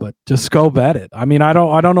know. But just go bet it. I mean, I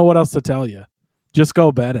don't know what else to tell you. Just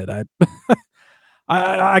go bet it.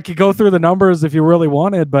 I could go through the numbers if you really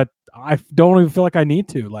wanted, but I don't even feel like I need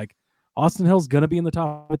to. Like, Austin Hill's going to be in the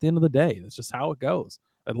top at the end of the day. That's just how it goes.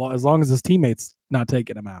 As long as his teammates not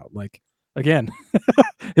taking him out. Like, again,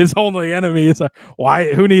 his only enemy is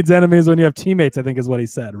who needs enemies when you have teammates, I think is what he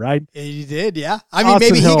said, right? He did, yeah. I mean, Austin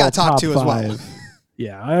maybe Hill, he got talked to 5. as well.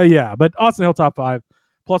 Yeah. But Austin Hill, top 5,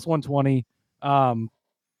 plus 120.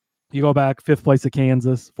 You go back, 5th place at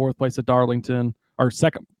Kansas, 4th place at Darlington, or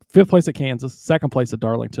 5th place at Kansas, 2nd place at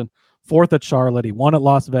Darlington, 4th at Charlotte. He won at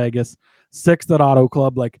Las Vegas, 6th at Auto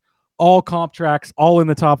Club. Like, all comp tracks, all in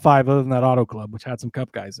the top 5 other than that Auto Club, which had some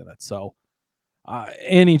Cup guys in it. So,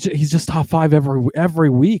 and he's just top 5 every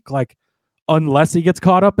week. Like, unless he gets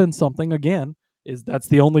caught up in something again, that's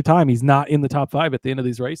the only time he's not in the top 5 at the end of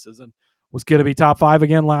these races. And was going to be top 5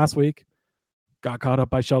 again last week. Got caught up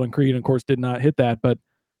by Sheldon Creed and, of course, did not hit that. But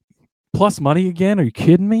plus money again? Are you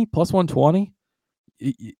kidding me? Plus 120?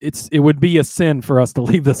 It would be a sin for us to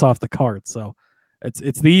leave this off the card. So,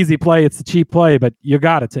 it's the easy play, it's the cheap play, but you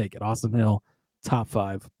got to take it. Austin Hill, top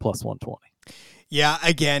 5, plus 120. Yeah,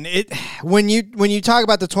 again, when you talk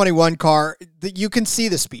about the 21 car, you can see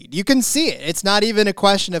the speed. You can see it. It's not even a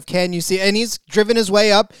question of can you see it. And he's driven his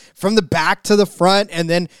way up from the back to the front and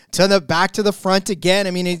then to the back to the front again.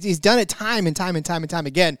 I mean, he's done it time and time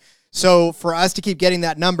again. So for us to keep getting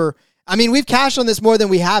that number, I mean, we've cashed on this more than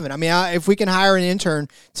we haven't. I mean, if we can hire an intern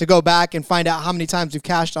to go back and find out how many times we've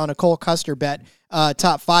cashed on a Cole Custard bet,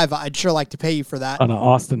 top 5, I'd sure like to pay you for that. On an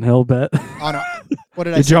Austin Hill bet? What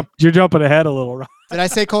did I say? You're jumping ahead a little, Ron. Did I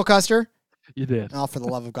say Cole Custard? You did. Oh, for the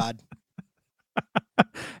love of God.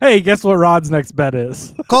 Hey, guess what Rod's next bet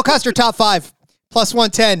is? Cole Custard, top 5, plus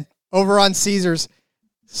 110, over on Caesars.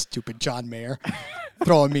 Stupid John Mayer.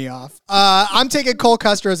 Throwing me off. I'm taking Cole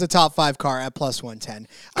Custer as a top 5 car at plus 110.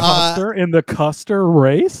 Custer in the Custer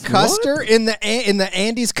race? Custer what? in the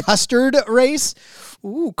Andy's Custard race.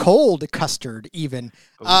 Ooh, cold custard even.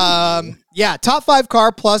 Top 5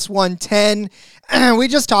 car plus 110. We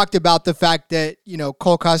just talked about the fact that,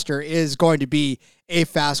 Cole Custer is going to be a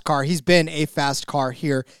fast car. He's been a fast car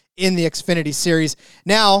here in the Xfinity Series.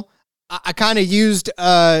 Now, I kind of used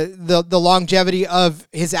the longevity of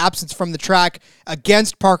his absence from the track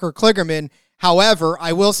against Parker Kligerman. However,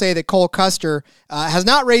 I will say that Cole Custer has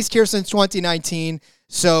not raced here since 2019,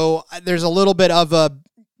 so there's a little bit of a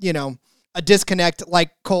disconnect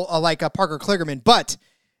like Parker Kligerman. But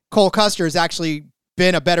Cole Custer has actually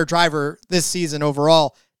been a better driver this season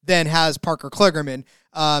overall than has Parker Kligerman,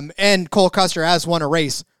 and Cole Custer has won a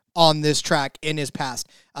race on this track in his past.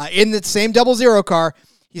 In the same 00 car,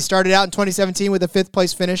 he started out in 2017 with a 5th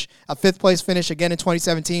place finish again in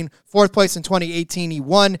 2017, 4th place in 2018. He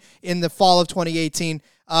won in the fall of 2018.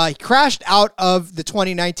 He crashed out of the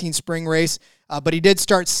 2019 spring race, but he did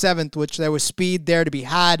start 7th, which there was speed there to be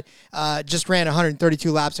had. Just ran 132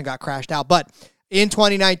 laps and got crashed out. But in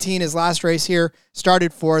 2019, his last race here,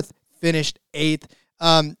 started 4th, finished 8th.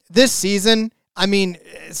 This season, I mean,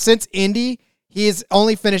 since Indy, he's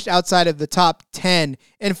only finished outside of the top 10.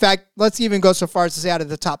 In fact, let's even go so far as to say out of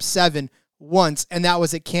the top 7 once, and that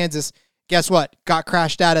was at Kansas. Guess what? Got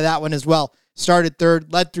crashed out of that one as well. Started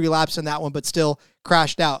 3rd, led 3 laps in that one, but still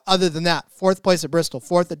crashed out. Other than that, 4th place at Bristol,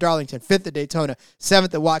 4th at Darlington, 5th at Daytona,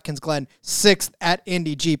 7th at Watkins Glen, 6th at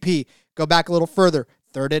Indy GP. Go back a little further.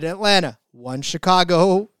 3rd at Atlanta, 1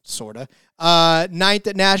 Chicago, sort of. 9th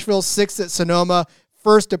at Nashville, 6th at Sonoma,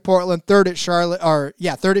 1st at Portland, 3rd at Charlotte,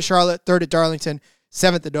 3rd at Darlington,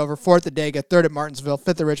 7th at Dover, 4th at Dega, 3rd at Martinsville,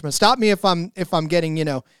 5th at Richmond. Stop me if I'm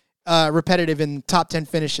getting, repetitive in top 10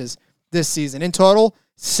 finishes this season. In total,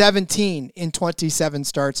 17 in 27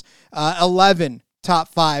 starts, 11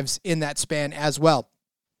 top 5s in that span as well.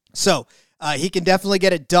 So, he can definitely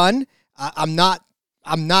get it done. I'm not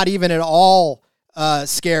even at all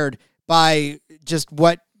scared by just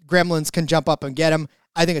what Gremlins can jump up and get him.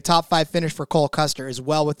 I think a top 5 finish for Cole Custer is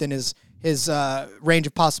well within his range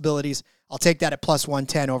of possibilities. I'll take that at plus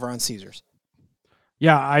 110 over on Caesars.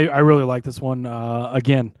 Yeah, I really like this one.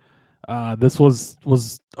 Again, this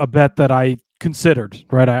was a bet that I considered,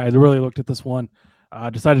 right? I really looked at this one,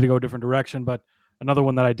 decided to go a different direction, but another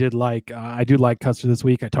one that I did like, I do like Custer this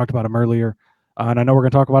week. I talked about him earlier, and I know we're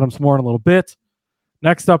going to talk about him some more in a little bit.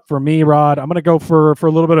 Next up for me, Rod, I'm going to go for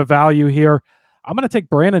a little bit of value here. I'm going to take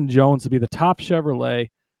Brandon Jones to be the top Chevrolet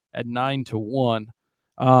at 9-1.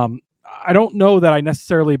 I don't know that I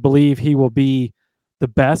necessarily believe he will be the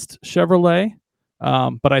best Chevrolet,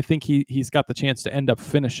 but I think he's got the chance to end up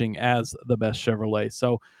finishing as the best Chevrolet.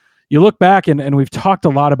 So you look back, and we've talked a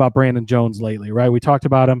lot about Brandon Jones lately, right? We talked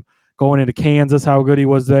about him going into Kansas, how good he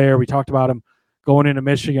was there. We talked about him going into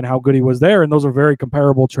Michigan, how good he was there. And those are very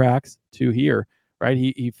comparable tracks to here, right?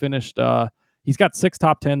 He finished, he's got 6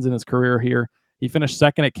 top 10s in his career here. He finished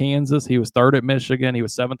 2nd at Kansas. He was 3rd at Michigan. He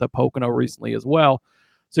was 7th at Pocono recently as well.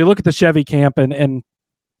 So you look at the Chevy camp, and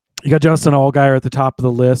you got Justin Allgaier at the top of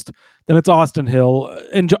the list. Then it's Austin Hill.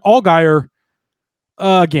 And Allgaier,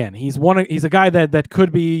 again, he's a guy that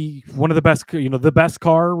could be one of the best, the best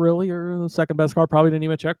car really, or the second best car, probably didn't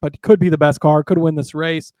even check, but could be the best car, could win this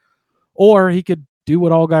race. Or he could do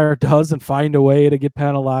what Allgaier does and find a way to get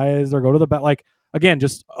penalized or go to the back. Like, again,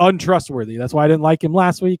 just untrustworthy. That's why I didn't like him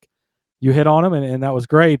last week. You hit on him, and that was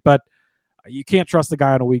great, but you can't trust the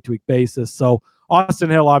guy on a week-to-week basis. So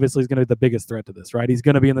Austin Hill obviously is going to be the biggest threat to this, right? He's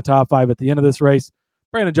going to be in the top 5 at the end of this race.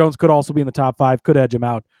 Brandon Jones could also be in the top 5, could edge him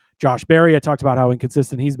out. Josh Berry, I talked about how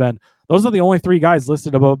inconsistent he's been. Those are the only 3 guys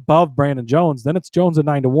listed above Brandon Jones. Then it's Jones at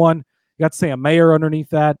 9-1. You got Sam Mayer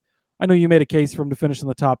underneath that. I know you made a case for him to finish in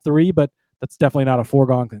the top 3, but that's definitely not a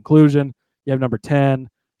foregone conclusion. You have number 10,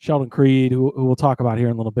 Sheldon Creed, who we'll talk about here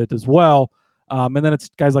in a little bit as well. And then it's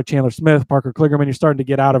guys like Chandler Smith, Parker Kligerman. You're starting to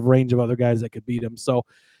get out of range of other guys that could beat him. So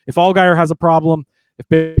if Allgaier has a problem, if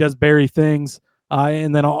Barry does Barry things,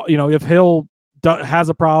 and then if Hill has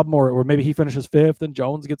a problem, or maybe he finishes 5th and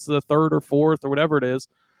Jones gets to the 3rd or 4th or whatever it is,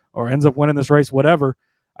 or ends up winning this race, whatever,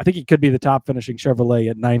 I think he could be the top finishing Chevrolet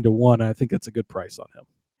at 9-1. I think that's a good price on him.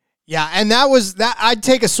 Yeah, and that I'd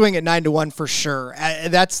take a swing at 9-1 for sure.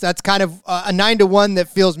 That's kind of a 9-1 that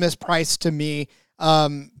feels mispriced to me.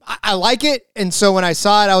 I like it, and so when I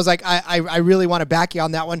saw it, I was like, I really want to back you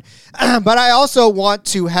on that one. But I also want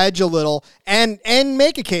to hedge a little and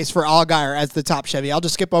make a case for Allgaier as the top Chevy. I'll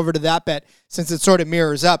just skip over to that bet since it sort of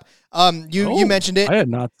mirrors up. You mentioned it. I had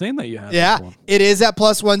not seen that you had. Yeah, it is at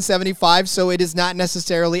plus 175, so it is not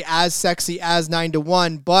necessarily as sexy as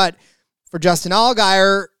 9-1. But for Justin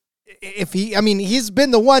Allgaier, he's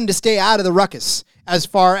been the one to stay out of the ruckus as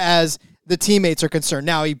far as the teammates are concerned.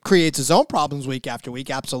 Now, he creates his own problems week after week,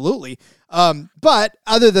 absolutely. But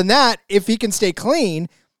other than that, if he can stay clean,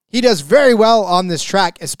 he does very well on this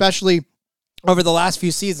track, especially over the last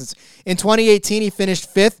few seasons. In 2018, he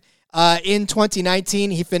finished 5th. In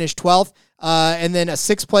 2019, he finished 12th. And then a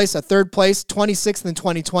 6th place, a 3rd place, 26th in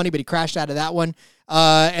 2020, but he crashed out of that one.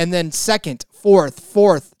 And then 2nd,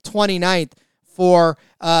 4th, 29th for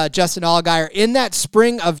Justin Allgaier. In that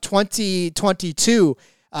spring of 2022,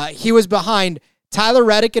 he was behind Tyler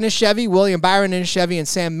Reddick in a Chevy, William Byron in a Chevy, and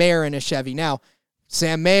Sam Mayer in a Chevy. Now,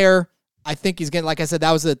 Sam Mayer, I think he's going to, like I said,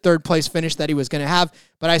 that was the 3rd place finish that he was going to have,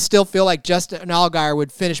 but I still feel like Justin Allgaier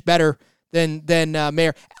would finish better than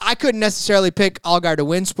Mayer. I couldn't necessarily pick Allgaier to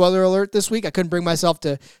win, spoiler alert, this week. I couldn't bring myself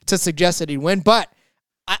to suggest that he'd win, but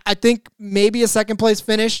I think maybe a 2nd place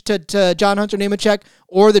finish to John Hunter Nemechek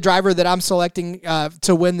or the driver that I'm selecting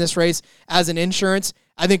to win this race as an insurance.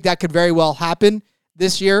 I think that could very well happen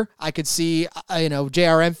this year. I could see,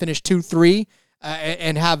 JRM finish 2-3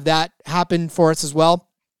 and have that happen for us as well,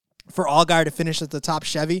 for Allgaier to finish at the top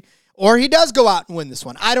Chevy. Or he does go out and win this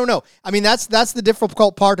one. I don't know. I mean, that's the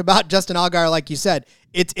difficult part about Justin Allgaier, like you said.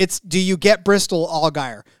 It's do you get Bristol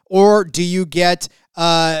Allgaier? Or do you get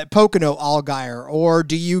Pocono Allgaier? Or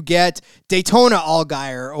do you get Daytona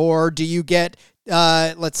Allgaier? Or do you get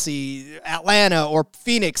Atlanta or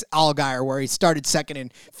Phoenix Allgaier, where he started 2nd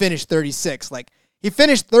and finished 36? Like, he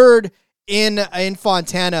finished 3rd in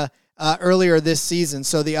Fontana earlier this season,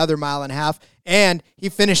 so the other mile and a half, and he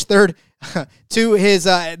finished 3rd to his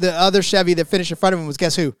the other Chevy that finished in front of him was,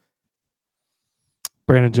 guess who?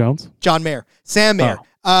 Brandon Jones? John Mayer. Sam Mayer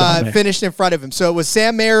finished in front of him. So it was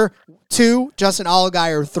Sam Mayer 2, Justin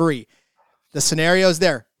Allgaier 3. The scenario's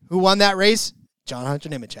there. Who won that race? John Hunter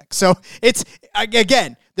Nemechek. So it's,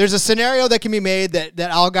 again, there's a scenario that can be made that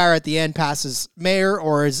Allgaier at the end passes Mayer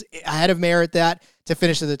or is ahead of Mayer at that to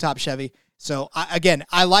finish at the top Chevy. So,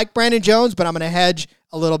 I like Brandon Jones, but I'm going to hedge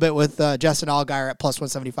a little bit with Justin Allgaier at plus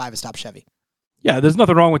 175 as top Chevy. Yeah, there's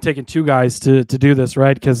nothing wrong with taking two guys to do this,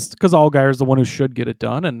 right? Because Allgaier is the one who should get it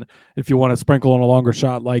done. And if you want to sprinkle in a longer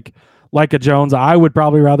shot like a Jones, I would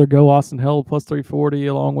probably rather go Austin Hill plus 340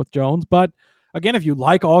 along with Jones. But again, if you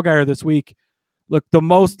like Allgaier this week, look, the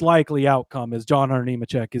most likely outcome is John Hunter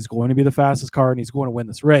Nemechek is going to be the fastest car and he's going to win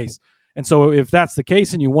this race. And so if that's the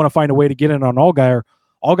case and you want to find a way to get in on Allgaier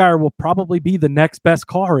will probably be the next best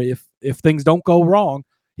car. If things don't go wrong,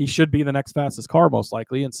 he should be the next fastest car most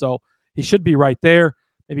likely. And so he should be right there.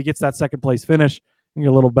 Maybe gets that second place finish and get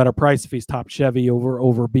a little better price if he's top Chevy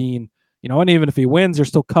over being, and even if he wins, you're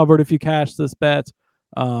still covered if you cash this bet.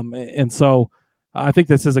 And so I think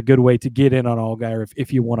this is a good way to get in on Allgaier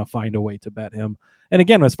if you want to find a way to bet him. And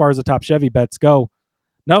again, as far as the top Chevy bets go,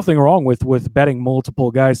 nothing wrong with betting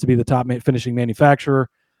multiple guys to be the top finishing manufacturer.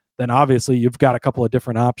 Then obviously you've got a couple of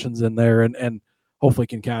different options in there and hopefully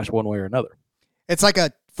can cash one way or another. It's like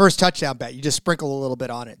a first touchdown bet. You just sprinkle a little bit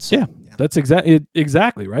on it. So, yeah, that's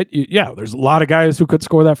exactly right. There's a lot of guys who could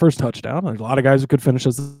score that first touchdown. There's a lot of guys who could finish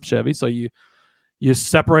as a Chevy. So you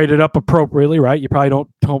separate it up appropriately, right? You probably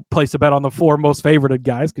don't place a bet on the four most favorited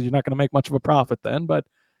guys because you're not going to make much of a profit then. But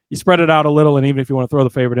you spread it out a little, and even if you want to throw the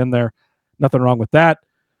favorite in there, nothing wrong with that.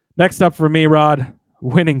 Next up for me, Rod,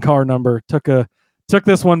 winning car number. Took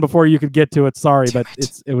this one before you could get to it. Sorry, but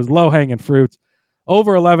it was low hanging fruit.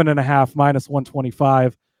 Over 11.5 minus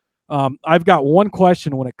 125. I've got one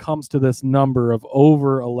question when it comes to this number of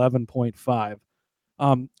over 11.5.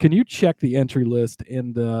 Can you check the entry list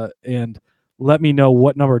and let me know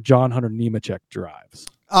what number John Hunter Nemechek drives?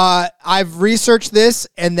 I've researched this,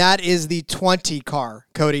 and that is the 20 car,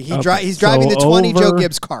 Cody. He's driving the 20 Joe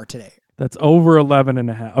Gibbs car today. That's over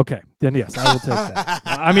 11.5. Okay, then yes, I will take that.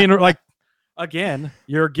 I mean, like, again,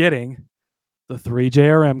 you're getting the 3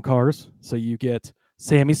 JRM cars, so you get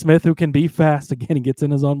Sammy Smith, who can be fast. Again, he gets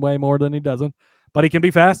in his own way more than he doesn't, but he can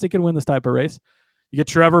be fast. He can win this type of race. You get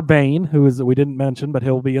Trevor Bayne, we didn't mention, but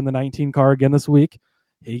he'll be in the 19 car again this week.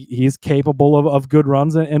 He's capable of good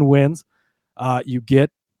runs and wins. You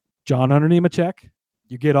get John Hunter Nemechek.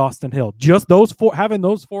 You get Austin Hill. Just having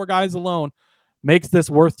those four guys alone makes this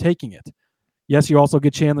worth taking it. Yes, you also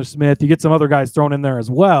get Chandler Smith. You get some other guys thrown in there as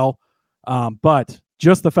well. But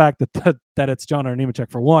just the fact that it's John Hunter Nemechek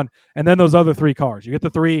for one, and then those other three cars. You get the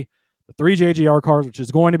three JGR cars, which is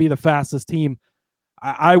going to be the fastest team.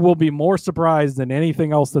 I will be more surprised than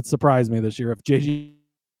anything else that surprised me this year if JGR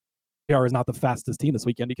is not the fastest team this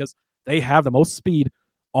weekend, because they have the most speed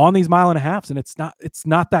on these 1.5 miles, and it's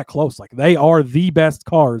not that close. Like, they are the best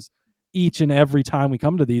cars each and every time we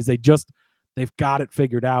come to these. They've got it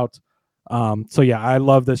figured out. So yeah, I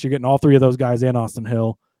love this. You're getting all three of those guys and Austin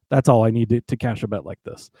Hill. That's all I need to cash a bet like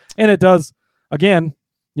this. And it does, again,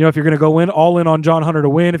 if you're going to go all in on John Hunter to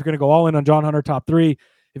win, if you're going to go all in on John Hunter top 3,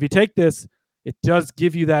 if you take this, it does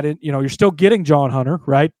give you that, you're still getting John Hunter,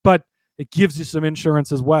 right? But it gives you some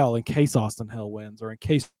insurance as well in case Austin Hill wins, or in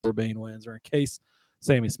case Urbane wins, or in case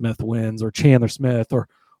Sammy Smith wins, or Chandler Smith, or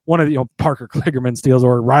one of the, Parker Kligerman steals,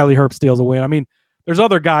 or Riley Herbst steals a win. I mean, there's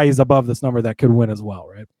other guys above this number that could win as well,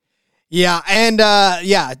 right? Yeah, and I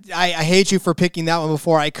hate you for picking that one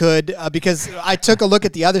before I could, because I took a look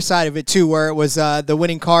at the other side of it too, where it was the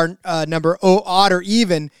winning car number odd or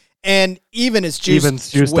even, and even is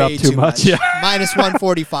juiced way up too much. Yeah. Minus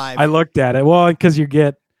 145. I looked at it. Well, because you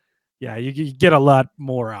get a lot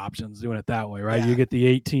more options doing it that way, right? Yeah. You get the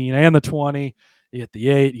 18 and the 20, you get the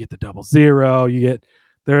 8, you get the 00, you get.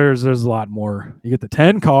 There's a lot more. You get the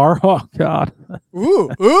 10 car. Oh God.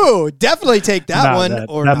 Ooh, definitely take that one.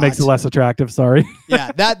 That makes it less attractive. Sorry.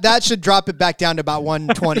 Yeah, that should drop it back down to about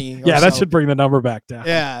 120. Yeah, that should bring the number back down.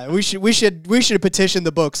 Yeah, we should petition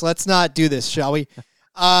the books. Let's not do this, shall we?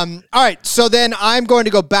 All right. So then I'm going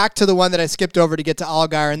to go back to the one that I skipped over to get to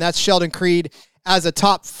Allgaier, and that's Sheldon Creed as a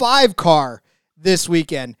top 5 car this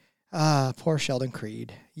weekend. Poor Sheldon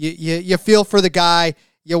Creed. You feel for the guy.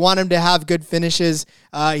 You want him to have good finishes.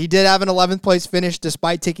 He did have an 11th place finish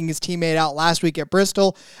despite taking his teammate out last week at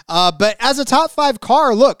Bristol. But as a top 5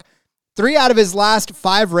 car, look, 3 out of his last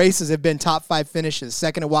 5 races have been top 5 finishes.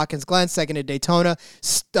 2nd at Watkins Glen, 2nd at Daytona,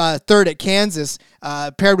 3rd at Kansas,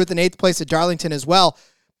 paired with an 8th place at Darlington as well.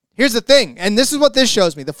 Here's the thing, and this is what this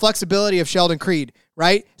shows me, the flexibility of Sheldon Creed,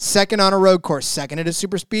 right? 2nd on a road course, 2nd at a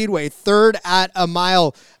super speedway, 3rd at a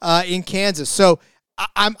mile in Kansas. So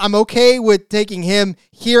I'm okay with taking him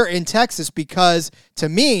here in Texas because, to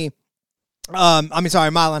me, a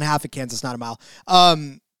mile and a half at Kansas, not a mile.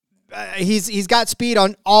 He's got speed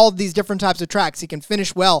on all of these different types of tracks. He can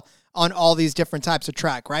finish well on all these different types of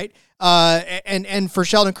track, right? And for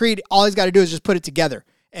Sheldon Creed, all he's got to do is just put it together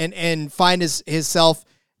and find himself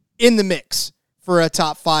in the mix for a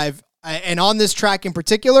top 5. And on this track in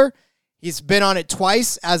particular, He's been on it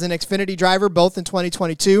twice as an Xfinity driver, both in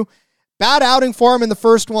 2022. Bad outing for him in the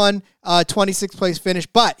first one, 26th place finish,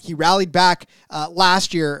 but he rallied back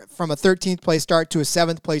last year from a 13th place start to a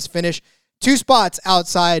 7th place finish. 2 spots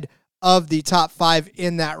outside of the top 5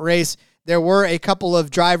 in that race. There were a couple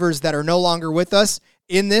of drivers that are no longer with us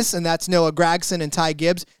in this, and that's Noah Gragson and Ty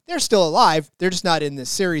Gibbs. They're still alive. They're just not in this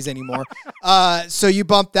series anymore. So you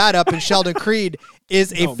bump that up, and Sheldon Creed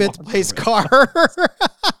is a 5th place car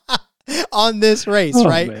on this race,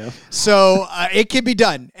 right? Man. So it can be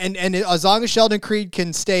done. And as long as Sheldon Creed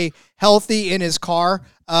can stay healthy in his car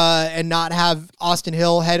and not have Austin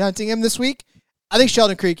Hill headhunting him this week, I think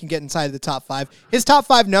Sheldon Creed can get inside of the top 5. His top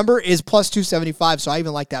 5 number is plus 275, so I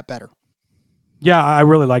even like that better. Yeah, I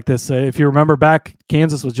really like this. If you remember back,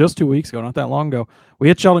 Kansas was just 2 weeks ago, not that long ago. We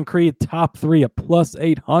hit Sheldon Creed top 3 at plus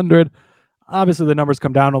 800. Obviously, the numbers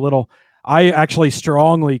come down a little. I actually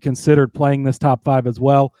strongly considered playing this top 5 as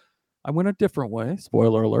well. I went a different way.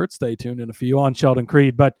 Spoiler alert. Stay tuned in a few on Sheldon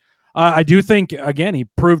Creed. But I do think, again, he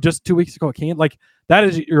proved just 2 weeks ago. That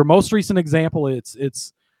is your most recent example.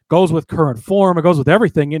 It's goes with current form. It goes with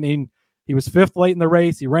everything. And he was 5th late in the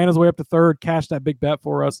race. He ran his way up to 3rd, cashed that big bet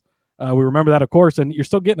for us. We remember that, of course, and you're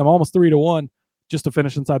still getting him almost 3-1 just to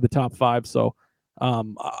finish inside the top 5. So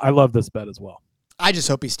I love this bet as well. I just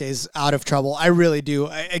hope he stays out of trouble. I really do.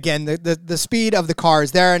 Again, the speed of the car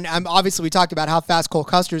is there, and obviously we talked about how fast Cole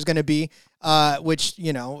Custard is going to be, which,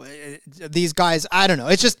 these guys, I don't know.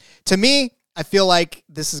 It's just, to me, I feel like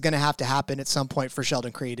this is going to have to happen at some point for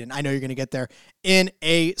Sheldon Creed, and I know you're going to get there in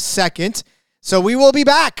a second. So we will be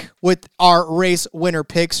back with our race winner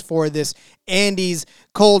picks for this Andy's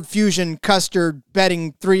Cold Fusion Custard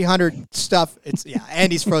Betting 300 stuff.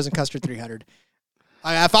 Andy's Frozen Custard 300.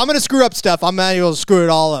 If I'm going to screw up stuff, I'm going to screw it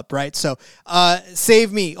all up, right? So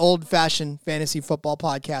save me, old-fashioned fantasy football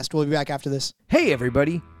podcast. We'll be back after this. Hey,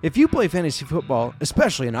 everybody. If you play fantasy football,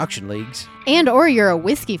 especially in auction leagues, or you're a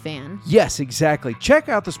whiskey fan. Yes, exactly. Check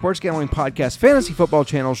out the Sports Gambling Podcast Fantasy Football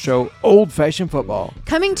Channel show, Old Fashioned Football.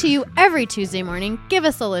 Coming to you every Tuesday morning, give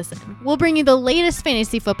us a listen. We'll bring you the latest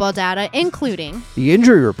fantasy football data, including the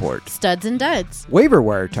injury report, studs and duds, waiver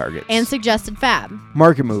wire targets, and suggested fab.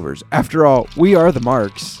 Market movers. After all, we are the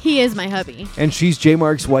Marks. He is my hubby. And she's J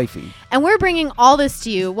Mark's wifey. And we're bringing all this to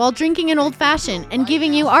you while drinking an old fashioned and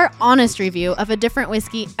giving you our honest review of a different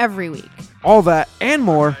whiskey every week. All that and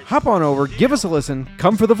more, hop on over, give us a listen,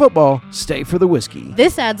 come for the football, stay for the whiskey.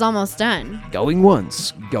 This ad's almost done. Going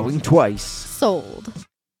once, going twice. Sold.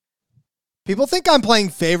 People think I'm playing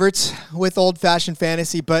favorites with Old Fashioned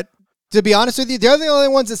Fantasy, but to be honest with you, they're the only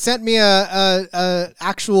ones that sent me a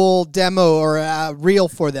actual demo or a reel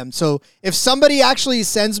for them. So if somebody actually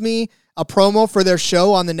sends me a promo for their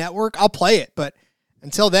show on the network, I'll play it. But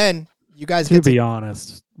until then, you guys get to be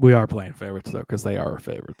honest. We are playing favorites, though, because they are our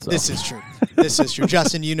favorites. So. This is true. This is true.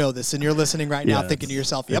 Justin, you know this, and you're listening right now thinking to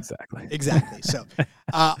yourself, yep, exactly. So,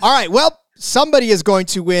 all right, well, somebody is going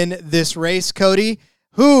to win this race, Cody.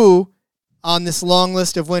 Who on this long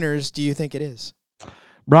list of winners do you think it is?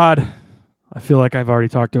 Rod, I feel like I've already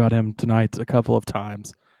talked about him tonight a couple of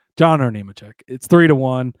times. John Nemechek. It's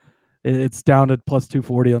 3-1. It's down to plus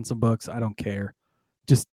 240 on some books. I don't care.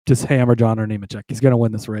 Just hammer John Nemechek. He's going to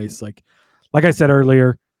win this race. Like I said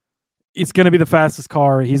earlier, it's going to be the fastest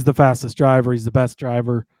car. He's the fastest driver. He's the best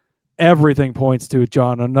driver. Everything points to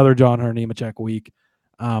another John Nemechek week.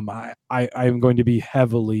 I am going to be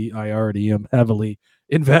I already am heavily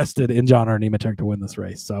invested in John Nemechek to win this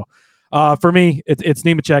race. So for me, it's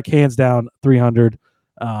Nemechek hands down 300,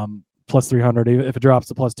 plus 300. If it drops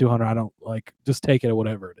to plus 200, I don't just take it at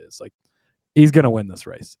whatever it is. He's going to win this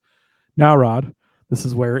race. Now, Rod, this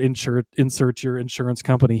is where insert your insurance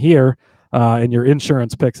company here and your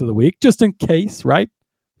insurance picks of the week, just in case, right?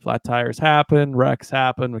 Flat tires happen, wrecks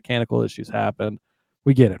happen, mechanical issues happen.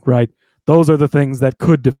 We get it, right? Those are the things that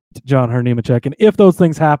could defeat John Nemechek. And if those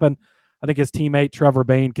things happen, I think his teammate Trevor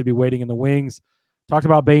Bayne could be waiting in the wings. Talked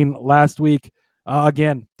about Bayne last week.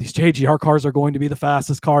 Again, these JGR cars are going to be the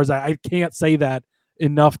fastest cars. I can't say that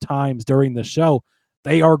enough times during the show.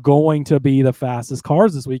 They are going to be the fastest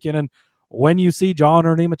cars this weekend. And when you see John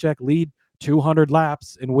Nemechek lead 200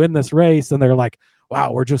 laps and win this race, and they're like,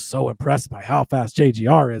 wow, we're just so impressed by how fast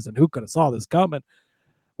JGR is, and who could have saw this coming?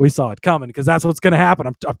 We saw it coming because that's what's going to happen.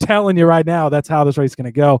 I'm telling you right now, that's how this race is going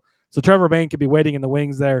to go. So Trevor Bayne could be waiting in the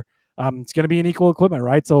wings there. It's going to be an equal equipment,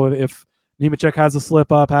 right? So if Nemechek has a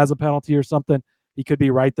slip up, has a penalty or something, he could be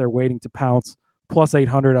right there waiting to pounce. Plus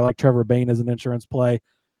 800, I like Trevor Bayne as an insurance play.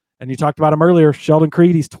 And you talked about him earlier, Sheldon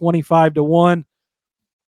Creed, he's 25-1.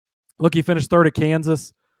 Look, he finished third at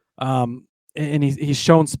Kansas. And he's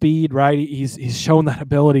shown speed, right? He's shown that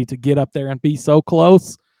ability to get up there and be so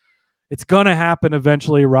close. it's going to happen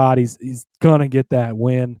eventually, Rod. He's going to get that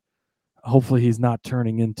win. Hopefully he's not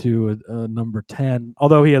turning into a number 10,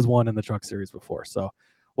 although he has won in the Truck Series before. So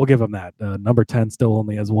we'll give him that. Number 10 still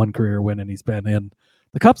only has one career win, and he's been in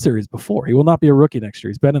the Cup Series before. He will not be a rookie next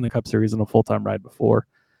year. He's been in the Cup Series in a full-time ride before,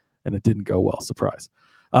 and it didn't go well. Surprise.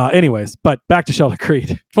 Anyways, but back to Sheldon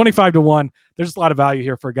Creed. 25-1. There's just a lot of value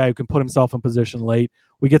here for a guy who can put himself in position late.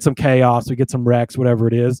 We get some chaos. We get some wrecks, whatever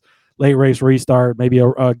it is. Late race restart, maybe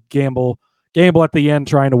a gamble at the end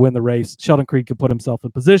trying to win the race. Sheldon Creed can put himself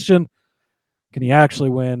in position. Can he actually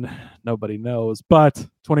win? Nobody knows. But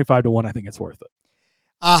 25-1, I think it's worth it.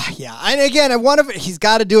 Yeah. And again, he's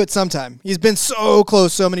got to do it sometime. He's been so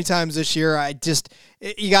close so many times this year.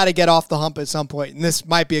 You got to get off the hump at some point. And this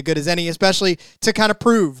might be as good as any, especially to kind of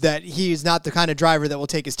prove that he's not the kind of driver that will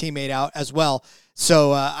take his teammate out as well.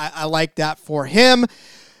 So I like that for him.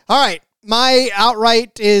 All right. My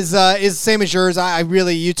outright is the same as yours.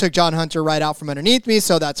 You took John Hunter right out from underneath me,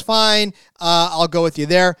 so that's fine. I'll go with you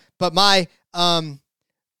there. But my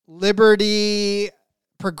Liberty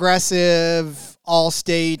Progressive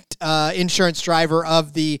Allstate insurance driver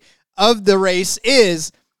of the race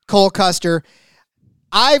is Cole Custer.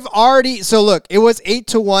 Look, it was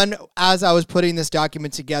 8-1 as I was putting this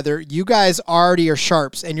document together. You guys already are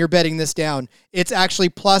sharps and you're betting this down. It's actually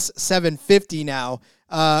plus 750 now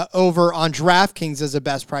over on DraftKings as a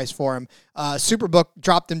best price for him. Superbook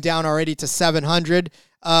dropped him down already to 700.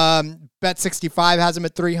 Bet65 has him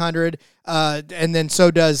at 300. And then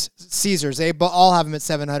so does Caesars. They all have him at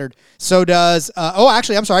 700. So does,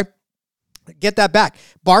 I'm sorry. Get that back.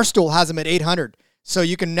 Barstool has him at 800. So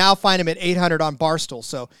you can now find him at 800 on Barstool.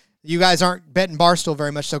 So you guys aren't betting Barstool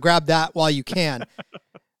very much, so grab that while you can.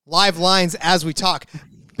 Live lines as we talk.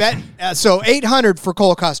 So 800 for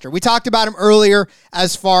Cole Custer. We talked about him earlier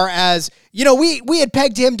as far as, we had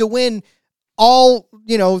pegged him to win all,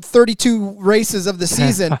 32 races of the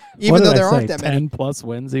season, even though there aren't that many. 10 plus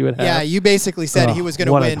wins he would have. Yeah, you basically said he was going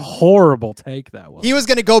to win. What a horrible take that was. He was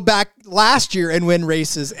going to go back last year and win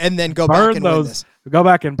races and then go back and win this. Go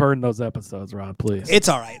back and burn those episodes, Rod, please. It's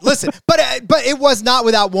all right. Listen, but it was not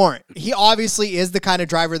without warrant. He obviously is the kind of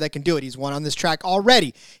driver that can do it. He's won on this track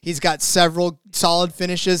already. He's got several solid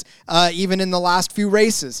finishes, even in the last few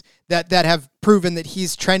races that have proven that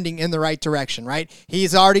he's trending in the right direction, right?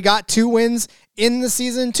 He's already got 2 wins in the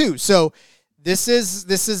season too. So this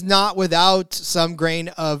is not without some grain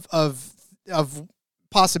of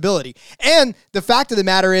possibility. And the fact of the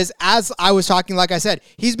matter is, as I was talking, like I said,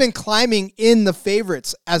 he's been climbing in the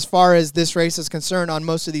favorites as far as this race is concerned on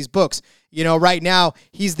most of these books. Right now,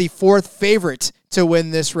 he's the 4th favorite to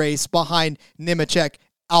win this race behind Nemechek,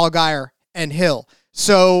 Allgaier, and Hill.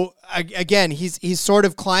 So again, he's sort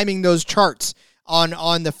of climbing those charts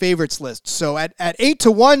on the favorites list. So at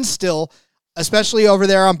 8-1 still, especially over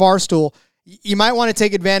there on Barstool, you might want to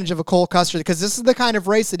take advantage of a Cole Custer because this is the kind of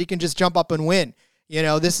race that he can just jump up and win.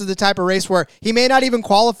 This is the type of race where he may not even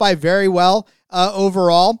qualify very well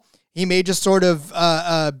overall. He may just sort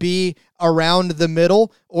of be around the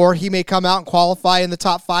middle, or he may come out and qualify in the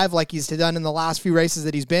top 5 like he's done in the last few races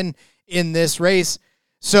that he's been in this race.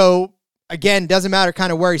 So, again, doesn't matter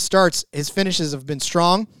kind of where he starts. His finishes have been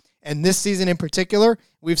strong, and this season in particular,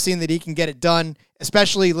 we've seen that he can get it done,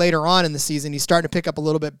 especially later on in the season. He's starting to pick up a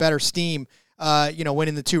little bit better steam,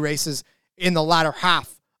 winning the 2 races in the latter half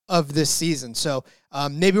of this season. So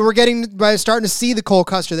maybe we're starting to see the Cole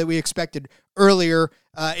Custer that we expected earlier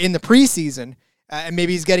in the preseason, and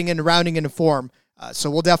maybe he's rounding into form.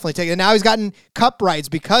 So we'll definitely take it. And now he's gotten Cup rides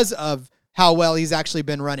because of how well he's actually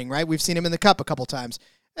been running, right? We've seen him in the Cup a couple times.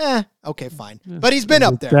 Okay, fine. But he's been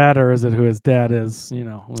up there. Dad, or is it who his dad is?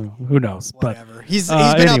 Who knows? Whatever. But he's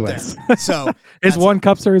been anyways. up there. So his one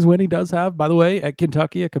Cup Series win he does have, by the way, at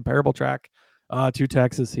Kentucky, a comparable track to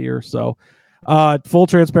Texas here. So full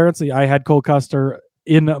transparency, I had Cole Custer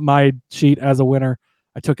in my sheet as a winner.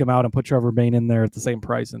 I took him out and put Trevor Bayne in there at the same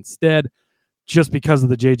price instead, just because of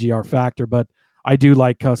the JGR factor. But I do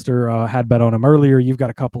like Custer. Had bet on him earlier. You've got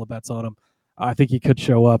a couple of bets on him. I think he could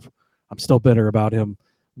show up. I'm still bitter about him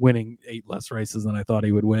winning 8 less races than I thought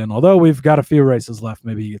he would win. Although we've got a few races left,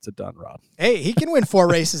 maybe he gets it done, Rod. Hey, he can win 4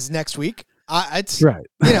 races next week. It's right.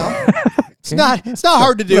 It's not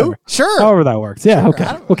hard to do. Whatever. Sure. However that works. Yeah, sure.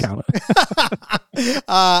 Okay. We'll count it.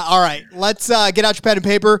 All right. Let's get out your pen and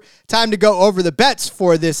paper. Time to go over the bets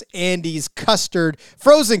for this Andy's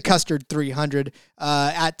Frozen Custard 300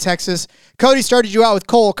 at Texas. Cody started you out with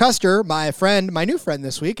Cole Custer, my new friend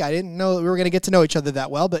this week. I didn't know that we were going to get to know each other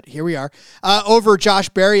that well, but here we are. Over Josh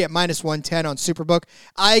Berry at -110 on Superbook.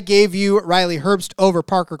 I gave you Riley Herbst over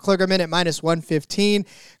Parker Kligerman at -115.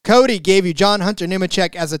 Cody gave you John Hunter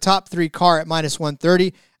Nemechek as a top 3 card car at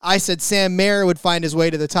 -130. I said Sam Mayer would find his way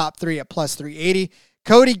to the top 3 at +380.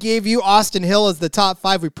 Cody gave you Austin Hill as the top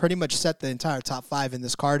 5. We pretty much set the entire top 5 in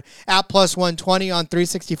this card at +120 on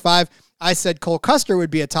 365. I said Cole Custer would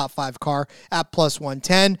be a top 5 car at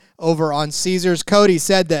 +110 over on Caesars. Cody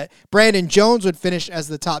said that Brandon Jones would finish as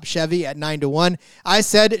the top Chevy at 9-1. I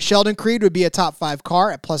said Sheldon Creed would be a top 5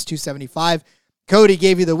 car at +275. Cody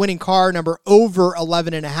gave you the winning car number over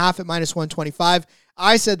 11.5 at -125.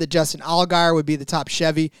 I said that Justin Allgaier would be the top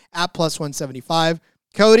Chevy at +175.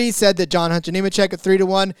 Cody said that John Hunter Nemechek at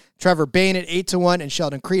 3-1, Trevor Bayne at 8-1, and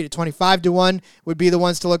Sheldon Creed at 25-1 would be the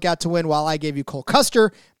ones to look out to win, while I gave you Cole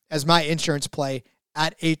Custer as my insurance play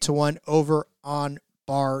at 8-1 over on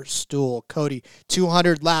Barstool. Cody,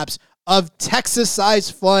 200 laps of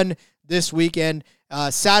Texas-sized fun this weekend.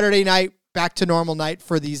 Saturday night, back to normal night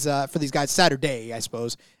for these guys. Saturday, I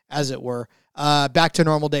suppose, as it were. Back to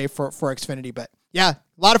normal day for Xfinity. But yeah,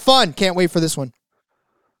 a lot of fun. Can't wait for this one.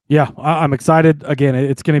 Yeah, I'm excited. Again,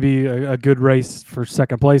 it's going to be a good race for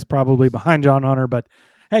second place, probably behind John Hunter. But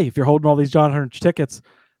hey, if you're holding all these John Hunter tickets,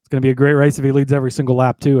 it's going to be a great race if he leads every single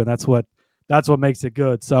lap too, and that's what makes it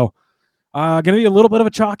good. So, going to be a little bit of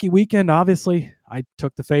a chalky weekend. Obviously, I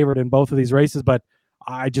took the favorite in both of these races, but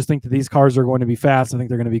I just think that these cars are going to be fast. I think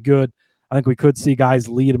they're going to be good. I think we could see guys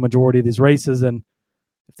lead a majority of these races, and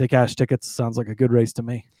if they cash tickets, sounds like a good race to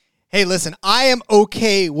me. Hey, listen, I am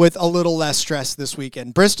okay with a little less stress this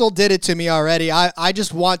weekend. Bristol did it to me already. I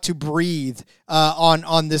just want to breathe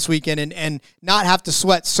on this weekend and not have to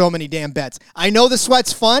sweat so many damn bets. I know the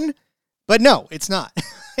sweat's fun, but no, it's not.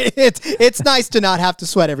 It's nice to not have to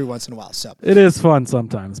sweat every once in a while. So it is fun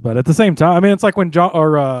sometimes, but at the same time, I mean, it's like when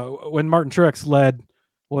when Martin Truex led,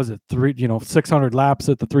 what was it, 600 laps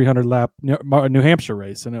at the 300 lap New Hampshire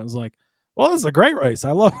race, and it was like, well, this is a great race.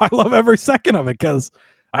 I love every second of it because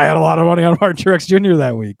I had a lot of money on Martin Truex Jr.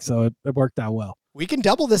 that week, so it worked out well. We can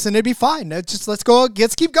double this and it'd be fine.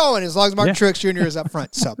 Let's keep going as long as Martin Truex Jr. is up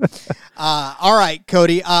front. So, all right,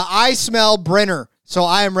 Cody. I smell Brenner, so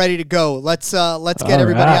I am ready to go. Let's get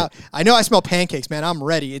everybody out. I know I smell pancakes, man. I'm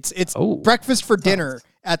ready. It's breakfast for dinner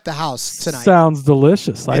at the house tonight. Sounds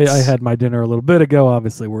delicious. I had my dinner a little bit ago.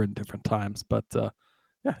 Obviously, we're in different times, but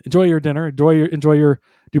yeah, enjoy your dinner. Enjoy your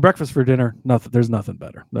do breakfast for dinner. Nothing. There's nothing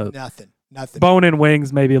better. Nothing. Bone and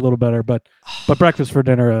wings, maybe a little better, but breakfast for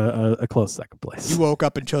dinner, a close second place. You woke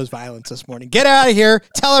up and chose violence this morning. Get out of here.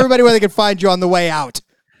 Tell everybody where they can find you on the way out.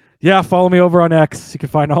 Yeah, follow me over on X. You can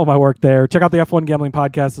find all my work there. Check out the F1 Gambling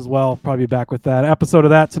Podcast as well. Probably be back with that episode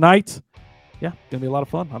of that tonight. Yeah, going to be a lot of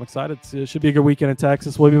fun. I'm excited. It should be a good weekend in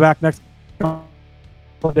Texas. We'll be back next couple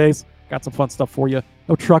of days. Got some fun stuff for you.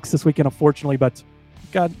 No trucks this weekend, unfortunately, but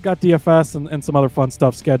got DFS and some other fun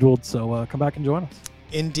stuff scheduled. So come back and join us.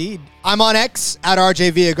 Indeed. I'm on X at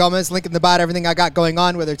RJ Villagomez. Link in the bio, everything I got going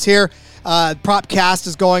on, whether it's here. Propcast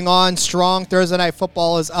is going on strong. Thursday Night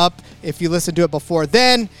Football is up if you listen to it before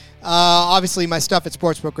then. Obviously, my stuff at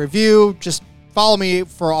Sportsbook Review. Just follow me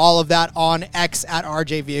for all of that on X at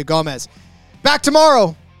RJ Villagomez. Back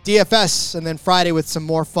tomorrow, DFS, and then Friday with some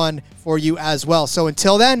more fun for you as well. So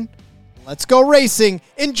until then, let's go racing.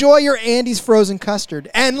 Enjoy your Andy's frozen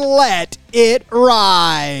custard and let it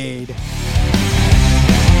ride.